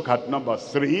soul. Look at number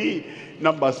 3.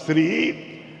 Number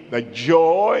 3, the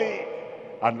joy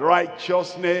and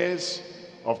righteousness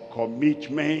of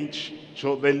commitment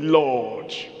to the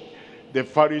Lord. The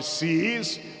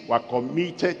Pharisees were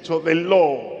committed to the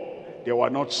law. They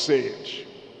were not saved.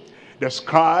 The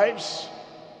scribes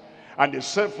and the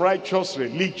self-righteous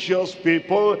religious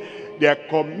people, they are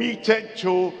committed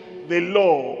to the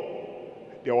law.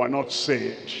 They were not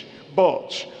saved.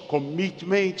 But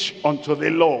commitment unto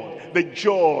the Lord, the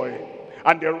joy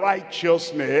and the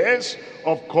righteousness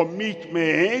of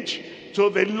commitment to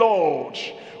the Lord.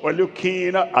 We're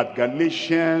looking at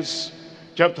Galatians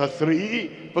chapter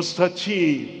 3, verse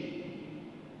 13.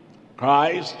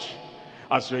 Christ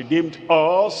has redeemed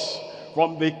us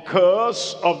from the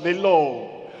curse of the law,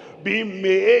 being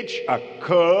made a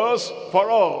curse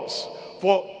for us.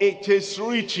 For it is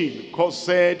written,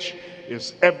 cursed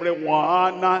is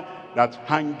everyone that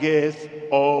hangeth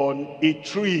on a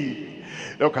tree.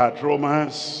 Look at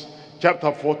Romans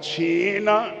chapter 14.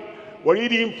 We're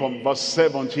reading from verse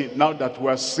 17. Now that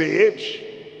we're saved,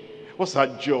 what's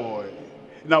that joy?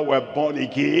 Now we're born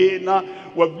again.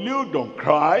 We've lived on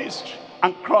Christ,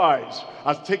 and Christ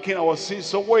has taken our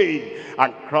sins away,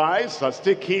 and Christ has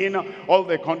taken all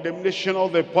the condemnation, all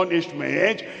the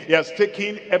punishment. He has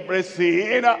taken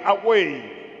everything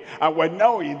away, and we're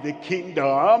now in the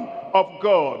kingdom of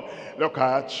God. Look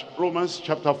at Romans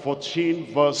chapter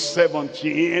 14 verse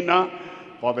 17.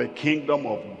 For the kingdom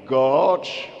of God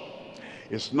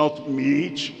is not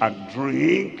meat and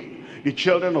drink. The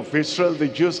children of Israel, the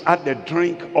Jews, had the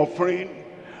drink offering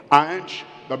and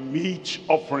the meat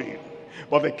offering.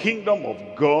 But the kingdom of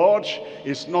God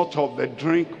is not of the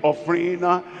drink offering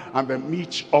and the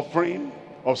meat offering,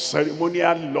 of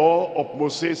ceremonial law of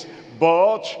Moses,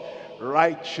 but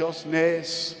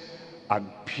righteousness and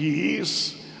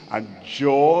peace and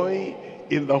joy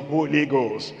in the Holy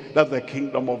Ghost. That's the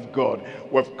kingdom of God.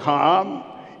 We've come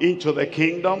into the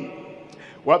kingdom.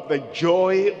 We have the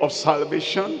joy of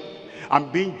salvation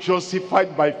and being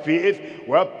justified by faith.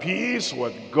 We have peace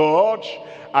with God.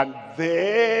 And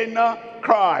then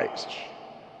Christ,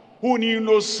 who knew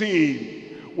no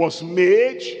sin, was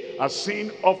made a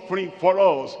sin offering for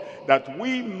us, that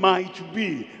we might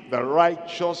be the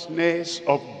righteousness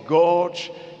of God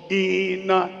in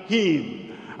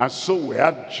him. And so we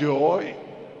have joy,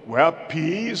 we have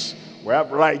peace, we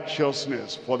have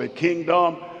righteousness. For the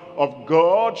kingdom of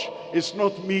God is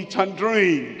not meat and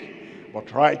drink,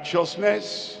 but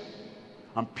righteousness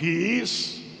and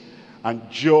peace and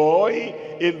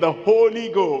joy in the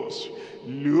Holy Ghost.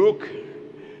 Luke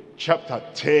chapter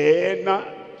 10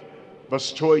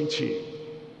 verse 20.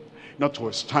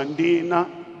 Notwithstanding,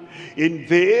 in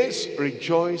this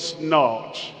rejoice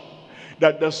not,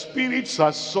 that the spirits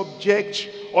are subject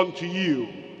unto you,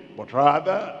 but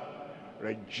rather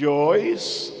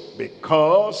rejoice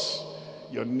because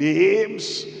your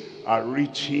names are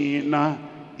written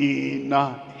in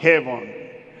heaven.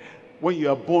 When you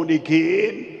are born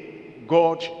again,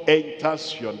 God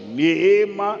enters your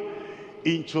name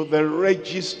into the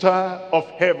register of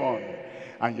heaven,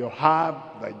 and you have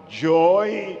the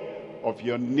joy of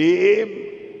your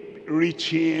name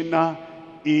written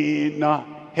in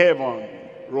heaven.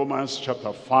 Romans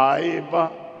chapter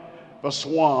 5 verse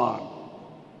 1.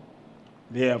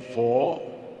 Therefore,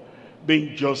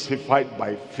 being justified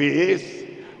by faith,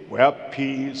 we have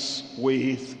peace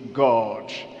with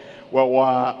God. We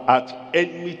were at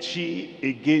enmity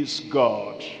against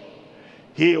God.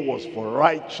 He was for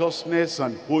righteousness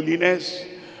and holiness.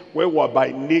 We were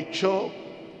by nature,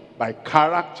 by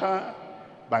character,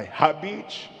 by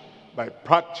habit, by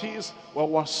practice, we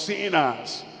were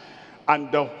sinners.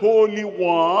 And the Holy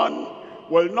One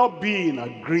will not be in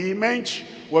agreement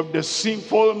with the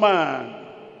sinful man.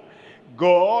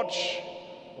 God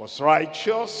was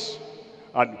righteous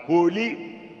and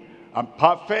holy and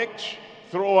perfect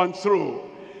through and through,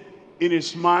 in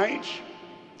his mind,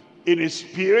 in his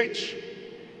spirit,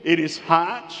 in his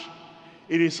heart,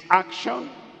 in his action,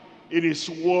 in his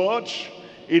word,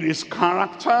 in his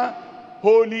character,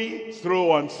 holy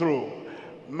through and through.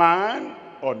 Man,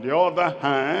 on the other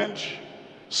hand,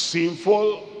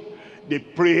 sinful,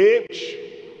 depraved,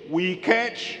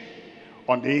 wicked,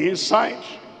 on the inside,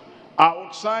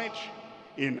 outside,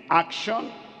 in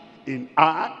action, in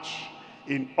act,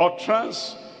 in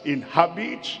utterance, in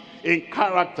habit, in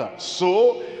character.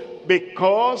 So,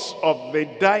 because of the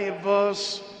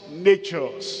diverse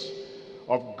natures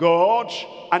of God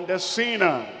and the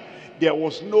sinner, there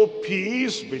was no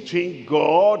peace between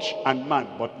God and man.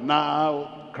 But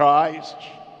now, Christ,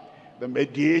 the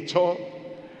mediator,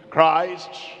 Christ,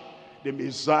 the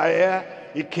Messiah,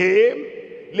 he came,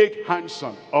 laid hands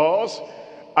on us,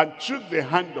 and took the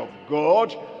hand of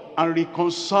God and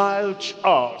reconciled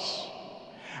us.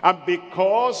 And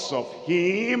because of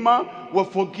him, we're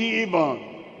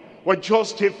forgiven, we're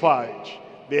justified.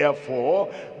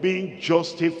 Therefore, being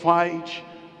justified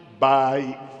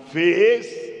by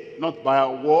faith, not by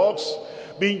our works,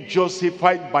 being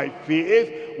justified by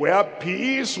faith, we have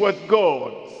peace with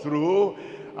God through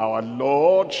our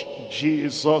Lord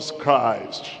Jesus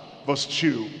Christ. Verse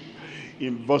 2.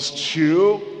 In verse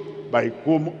 2, by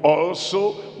whom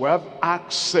also we have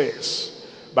access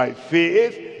by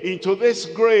faith into this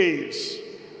grace,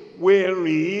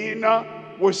 wherein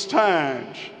we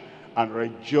stand and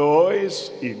rejoice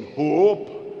in hope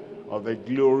of the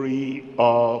glory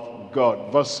of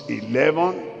God. Verse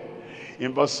 11.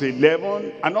 In verse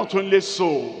 11, and not only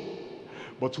so,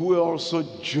 but we also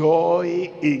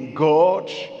joy in God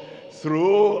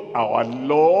through our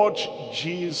Lord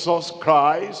Jesus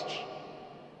Christ,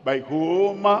 by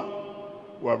whom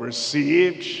we have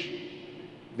received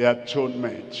the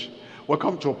atonement. We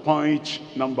come to point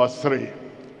number 3.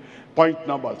 Point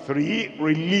number 3,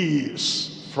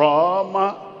 release from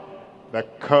the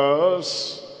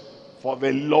curse for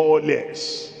the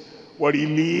lawless. We're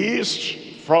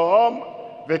released from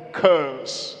the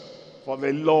curse for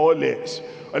the lawless.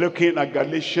 We're looking at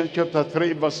Galatians chapter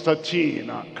 3 verse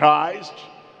 13. Christ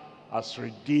has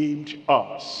redeemed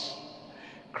us.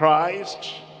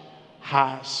 Christ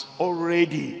has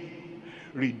already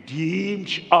redeemed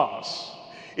us.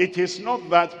 It is not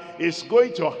that it's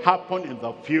going to happen in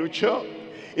the future.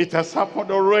 It has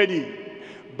happened already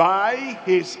by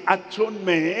his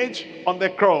atonement on the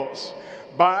cross,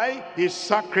 by his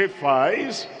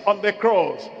sacrifice on the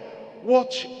cross.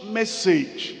 What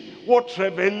message, what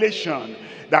revelation,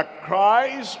 that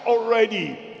Christ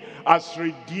already has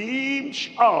redeemed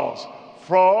us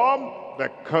from the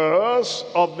curse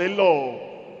of the law.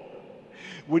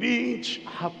 We didn't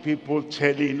have people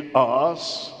telling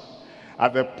us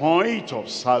at the point of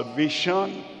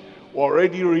salvation, we're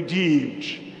already redeemed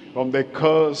from the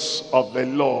curse of the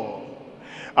law,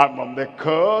 and from the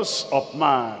curse of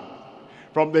man,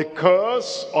 from the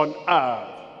curse on earth,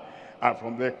 and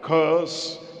from the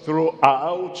curse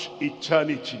throughout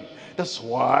eternity. That's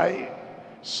why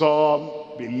some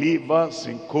believers,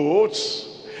 in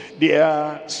quotes, they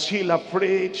are still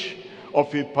afraid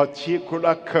of a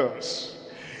particular curse.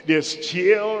 They're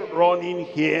still running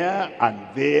here and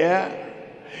there.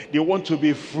 They want to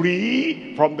be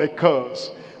free from the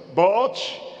curse. But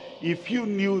if you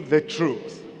knew the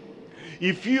truth,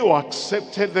 if you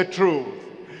accepted the truth,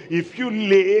 if you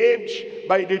lived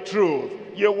by the truth,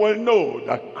 you will know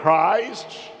that Christ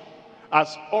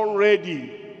has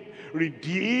already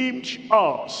redeemed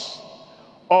us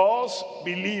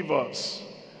believers,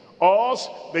 us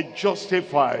the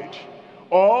justified,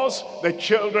 us the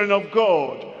children of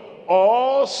God,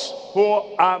 us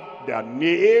who have their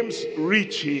names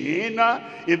written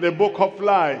in the book of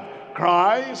life.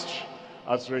 Christ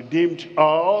has redeemed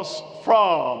us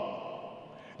from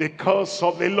the curse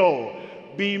of the law,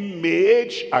 being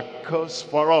made a curse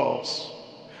for us.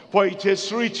 For it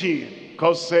is written,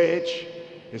 cursed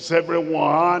is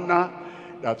everyone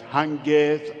that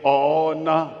hangeth on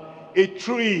a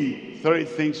tree. 3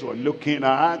 things we're looking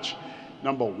at.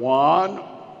 Number 1,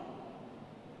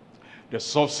 the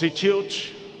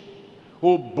substitute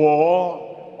who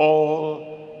bore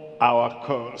all our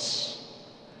curse.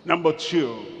 Number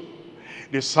 2,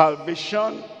 the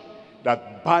salvation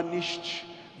that banished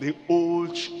the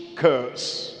old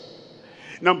curse.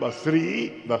 Number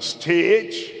 3, the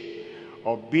stage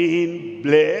of being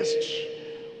blessed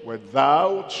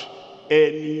without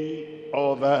any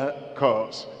other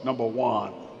curse. Number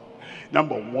 1,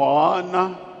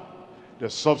 the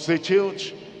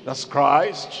substitute, that's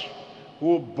Christ,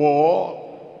 who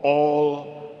bore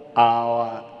all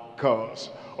our curse.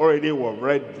 Already we've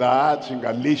read that in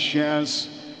Galatians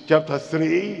chapter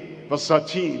 3 verse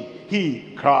 13.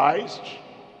 He, Christ,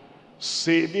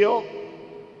 Savior,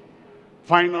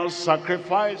 final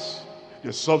sacrifice,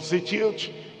 the substitute,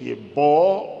 he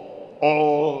bore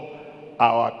all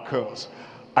our curse.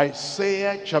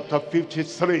 Isaiah chapter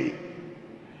 53,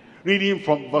 reading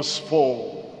from verse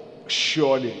 4.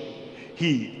 Surely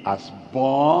he has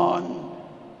borne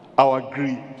our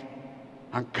grief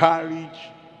and carried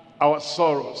our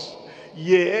sorrows,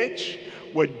 yet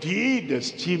we did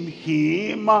esteem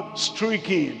him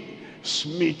stricken,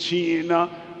 smitten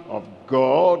of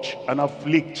God, and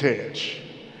afflicted.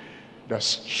 The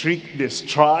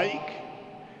strike,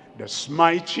 the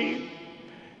smiting,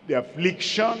 the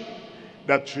affliction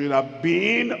that should have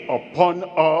been upon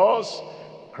us,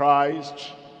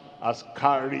 Christ has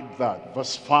carried that.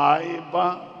 Verse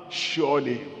 5,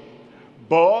 surely.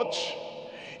 But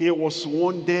he was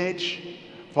wounded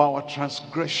for our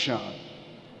transgression.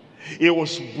 He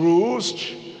was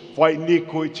bruised for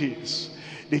iniquities.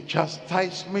 The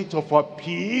chastisement of our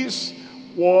peace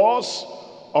was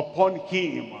upon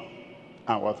him.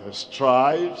 And with his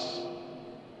stripes,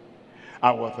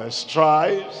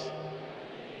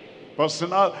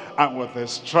 personal, and with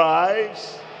his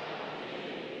stripes,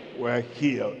 we're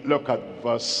healed. Look at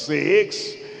verse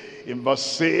 6. In verse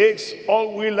 6,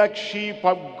 all we like sheep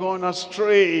have gone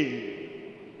astray.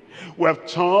 We have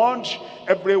turned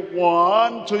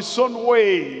everyone to his own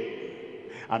way,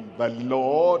 and the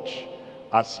Lord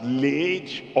has laid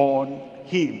on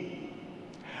him.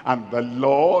 And the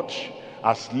Lord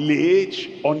has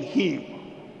laid on him.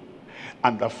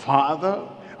 And the Father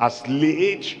has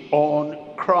laid on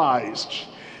Christ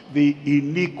the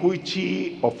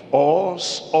iniquity of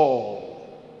us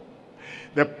all.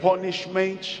 The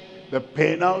punishment, the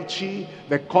penalty,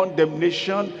 the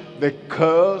condemnation, the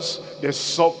curse, the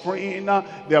suffering,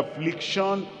 the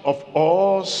affliction of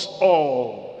us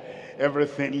all.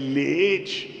 Everything laid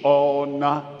on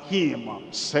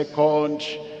him. 2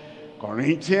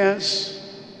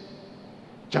 Corinthians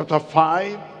chapter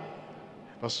 5,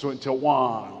 verse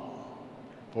 21.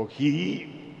 For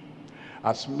he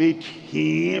has made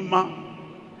him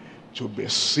to be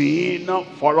sin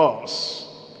for us.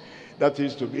 That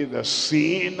is to be the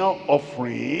sin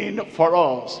offering for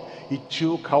us. He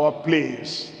took our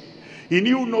place. He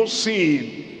knew no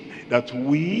sin, that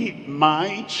we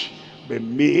might be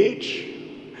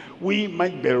made, we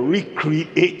might be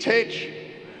recreated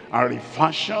and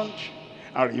refashioned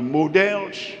and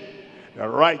remodeled, the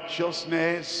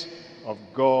righteousness of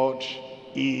God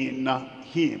in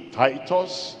him.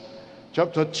 Titus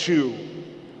chapter 2,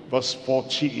 verse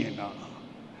 14.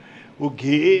 Who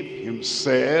gave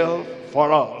himself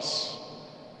for us.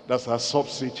 That's a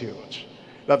substitute.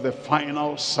 That's the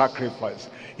final sacrifice.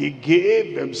 He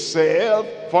gave himself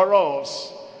for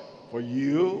us. For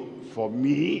you, for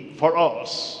me, for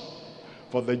us.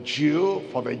 For the Jew,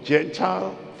 for the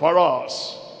Gentile, for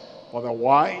us. For the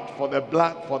white, for the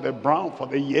black, for the brown, for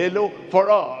the yellow, for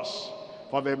us.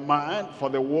 For the man, for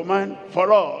the woman,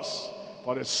 for us.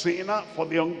 For the sinner, for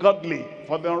the ungodly,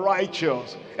 for the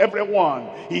righteous, everyone.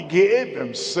 He gave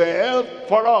himself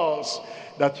for us,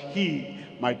 that he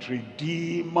might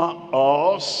redeem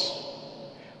us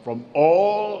from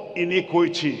all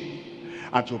iniquity,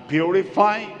 and to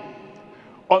purify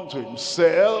unto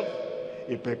himself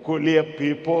a peculiar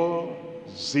people,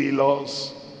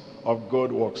 zealous of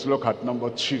good works. Look at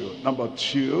number 2. Number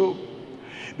 2,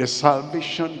 the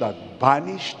salvation that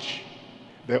banished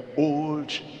the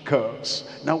old curse.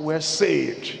 Now we're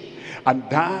saved, and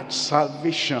that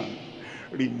salvation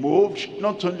removed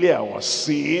not only our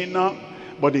sin,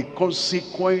 but the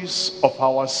consequence of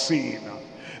our sin,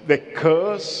 the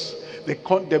curse, the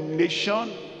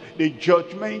condemnation, the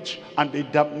judgment, and the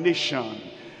damnation.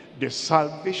 The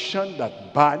salvation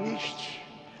that banished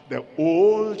the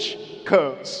old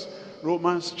curse.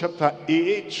 Romans chapter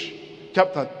 8,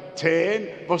 chapter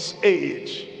 10, verse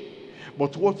 8.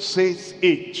 But what says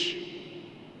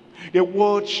it? The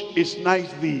word is nigh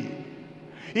thee,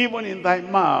 even in thy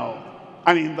mouth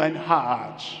and in thine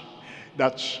heart.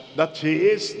 That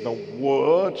is the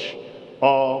word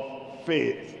of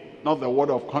faith, not the word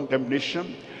of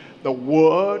condemnation. The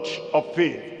word of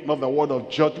faith, not the word of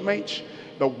judgment.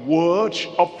 The word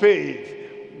of faith,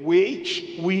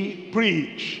 which we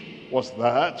preach. Was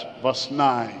that verse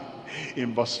 9?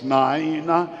 In verse 9,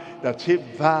 that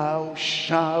if thou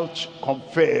shalt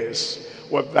confess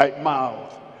with thy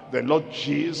mouth the Lord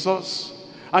Jesus,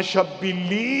 and shalt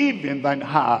believe in thine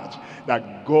heart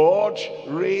that God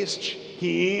raised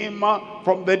him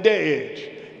from the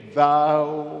dead,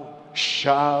 thou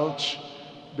shalt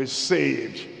be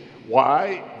saved.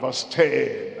 Why? Verse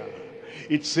 10.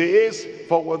 It says,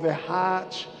 for with the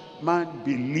heart man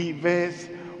believeth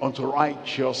unto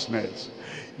righteousness.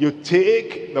 You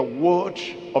take the word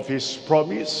of his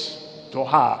promise to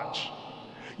heart.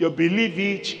 You believe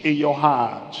it in your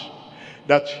heart,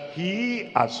 that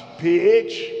he has paid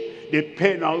the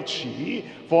penalty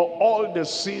for all the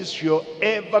sins you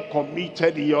ever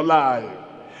committed in your life.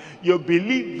 You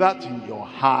believe that in your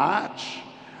heart,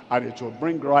 and it will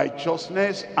bring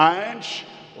righteousness, and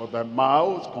with the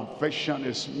mouth confession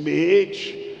is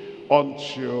made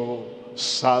unto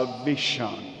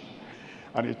salvation.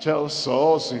 And it tells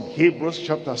us in Hebrews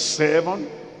chapter 7,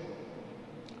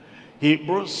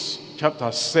 Hebrews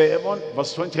chapter 7,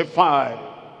 verse 25.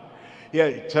 Here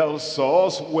it tells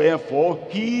us, wherefore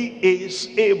he is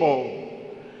able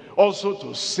also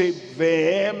to save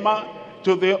them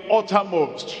to the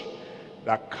uttermost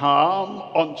that come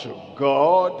unto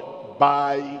God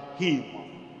by him.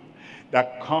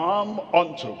 That come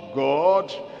unto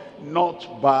God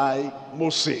not by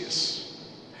Moses.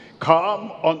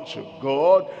 Come unto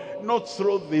God not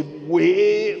through the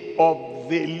way of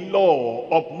the law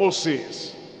of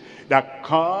Moses. That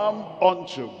come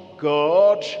unto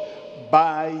God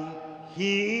by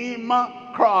him,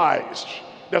 Christ,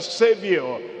 the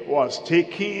Savior, who has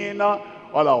taken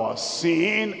all our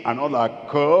sin and all our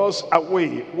curse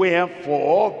away.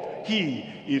 Wherefore he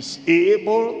is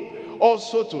able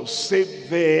also to save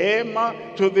them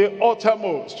to the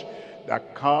uttermost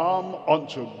that come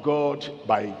unto God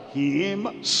by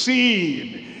him, seeing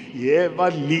he ever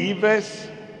liveth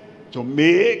to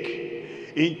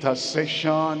make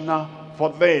intercession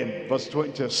for them. Verse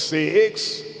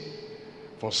 26,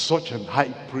 for such an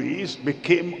high priest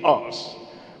became us,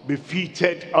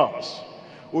 befitted us,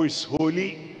 who is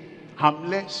holy,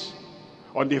 harmless,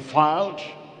 undefiled,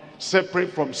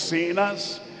 separate from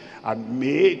sinners, and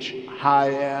made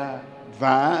higher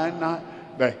than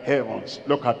the heavens.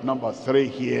 Look at number 3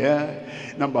 here.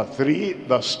 Number 3,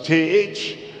 the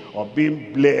stage of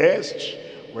being blessed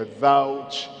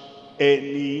without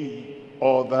any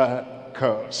other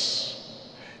curse.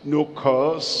 No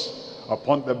curse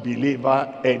upon the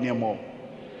believer anymore.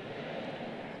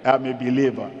 I'm a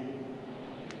believer.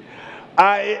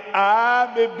 I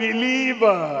am a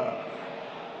believer.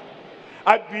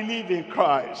 I believe in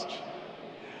Christ.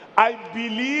 I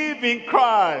believe in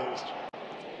Christ.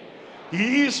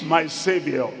 He is my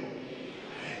Savior.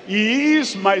 He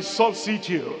is my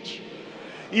substitute.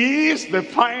 He is the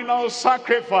final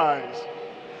sacrifice.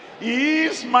 He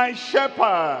is my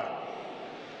shepherd.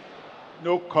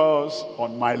 No curse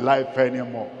on my life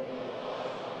anymore.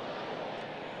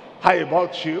 How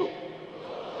about you?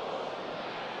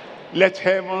 Let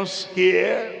heavens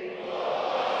hear.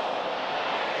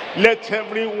 Let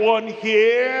everyone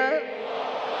hear.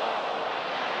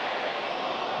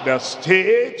 The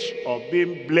stage of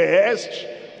being blessed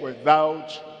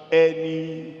without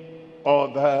any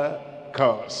other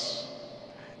curse.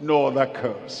 No other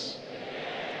curse.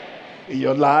 In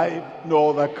your life, no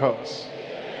other curse.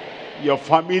 Your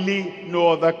family, no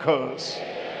other curse.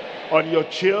 On your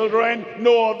children,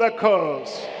 no other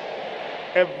curse.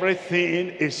 Everything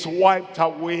is wiped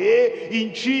away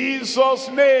in Jesus'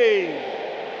 name.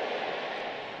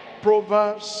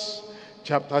 Proverbs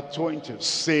chapter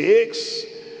 26,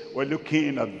 we're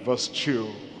looking at verse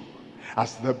 2.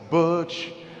 As the bird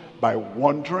by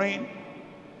wandering,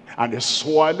 and the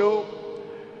swallow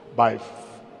by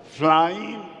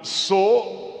flying,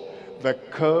 so the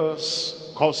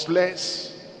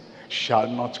curseless shall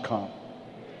not come.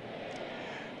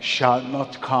 Shall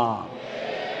not come.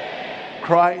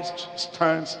 Christ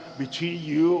stands between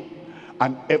you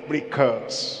and every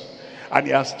curse, and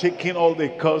he has taken all the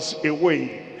curse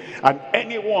away. And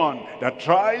anyone that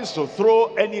tries to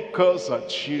throw any curse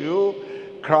at you,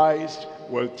 Christ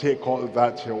will take all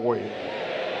that away.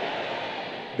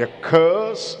 The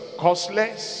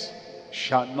curseless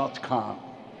shall not come.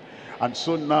 And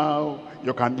so now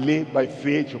you can live by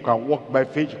faith, you can walk by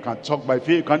faith, you can talk by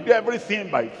faith, you can do everything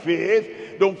by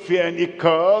faith. Don't fear any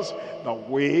curse. The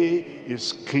way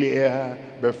is clear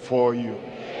before you.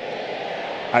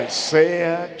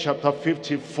 Isaiah chapter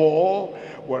 54,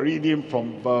 we're reading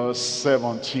from verse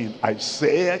 17.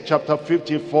 Isaiah chapter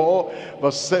 54,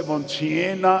 verse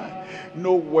 17.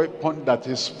 No weapon that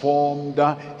is formed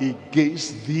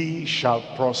against thee shall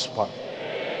prosper.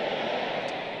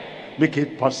 Make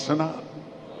it personal.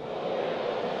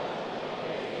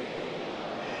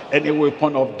 Any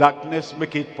weapon of darkness,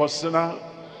 make it personal.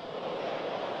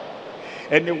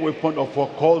 Any weapon of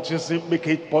occultism, make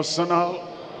it personal.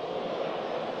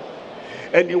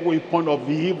 Any weapon of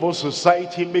the evil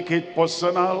society, make it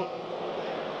personal.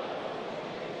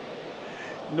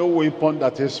 No weapon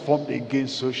that is formed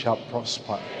against you shall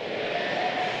prosper.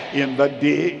 In the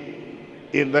day,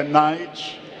 in the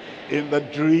night, in the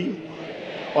dream,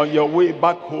 on your way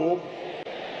back home,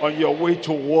 on your way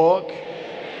to work,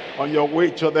 on your way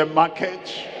to the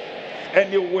market,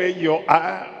 anywhere you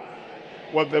are,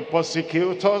 with the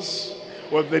persecutors,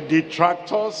 with the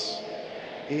detractors.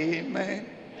 Amen.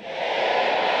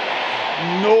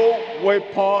 No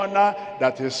weapon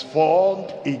that is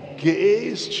formed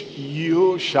against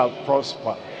you shall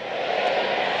prosper.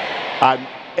 And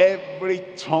every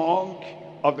tongue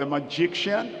of the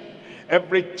magician,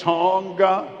 every tongue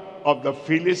of the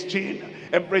Philistine,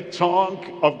 every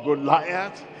tongue of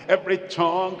Goliath, every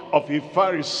tongue of a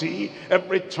Pharisee,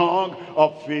 every tongue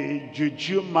of a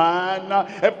juju man,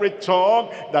 every tongue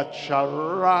that shall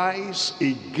rise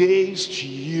against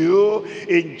you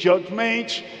in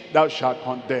judgment, thou shalt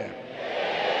condemn.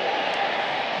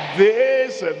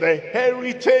 This is the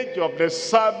heritage of the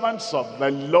servants of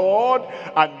the Lord,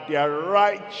 and their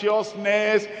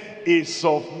righteousness is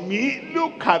of me.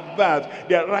 Look at that.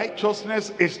 Their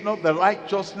righteousness is not the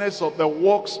righteousness of the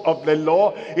works of the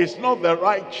law. It's not the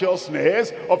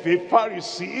righteousness of a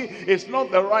Pharisee. It's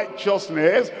not the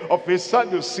righteousness of a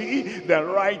Sadducee. The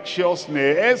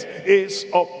righteousness is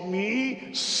of me,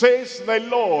 says the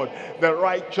Lord. The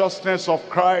righteousness of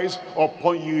Christ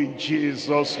upon you in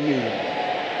Jesus' name.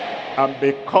 And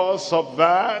because of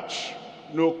that,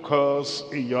 no curse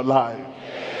in your life.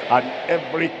 And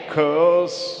every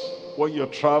curse when you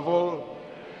travel,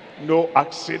 no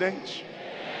accident,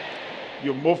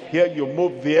 You move here, you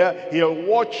move there. He'll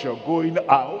watch your going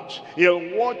out.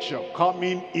 He'll watch your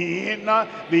coming in.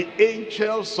 The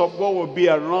angels of God will be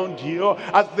around you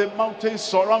as the mountains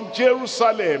surround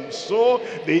Jerusalem. So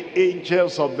the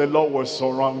angels of the Lord will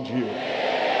surround you.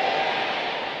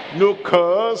 No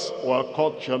curse will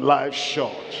cut your life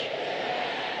short.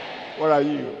 Where are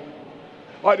you?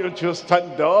 Why don't you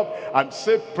stand up and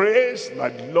say, praise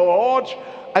the Lord.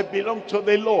 I belong to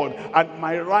the Lord, and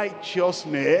my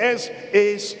righteousness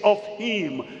is of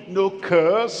him. No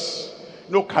curse,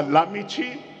 no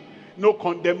calamity, no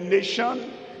condemnation,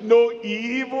 no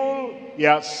evil. He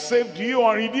has saved you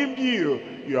and redeemed you.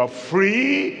 You are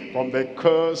free from the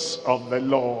curse of the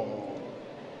law.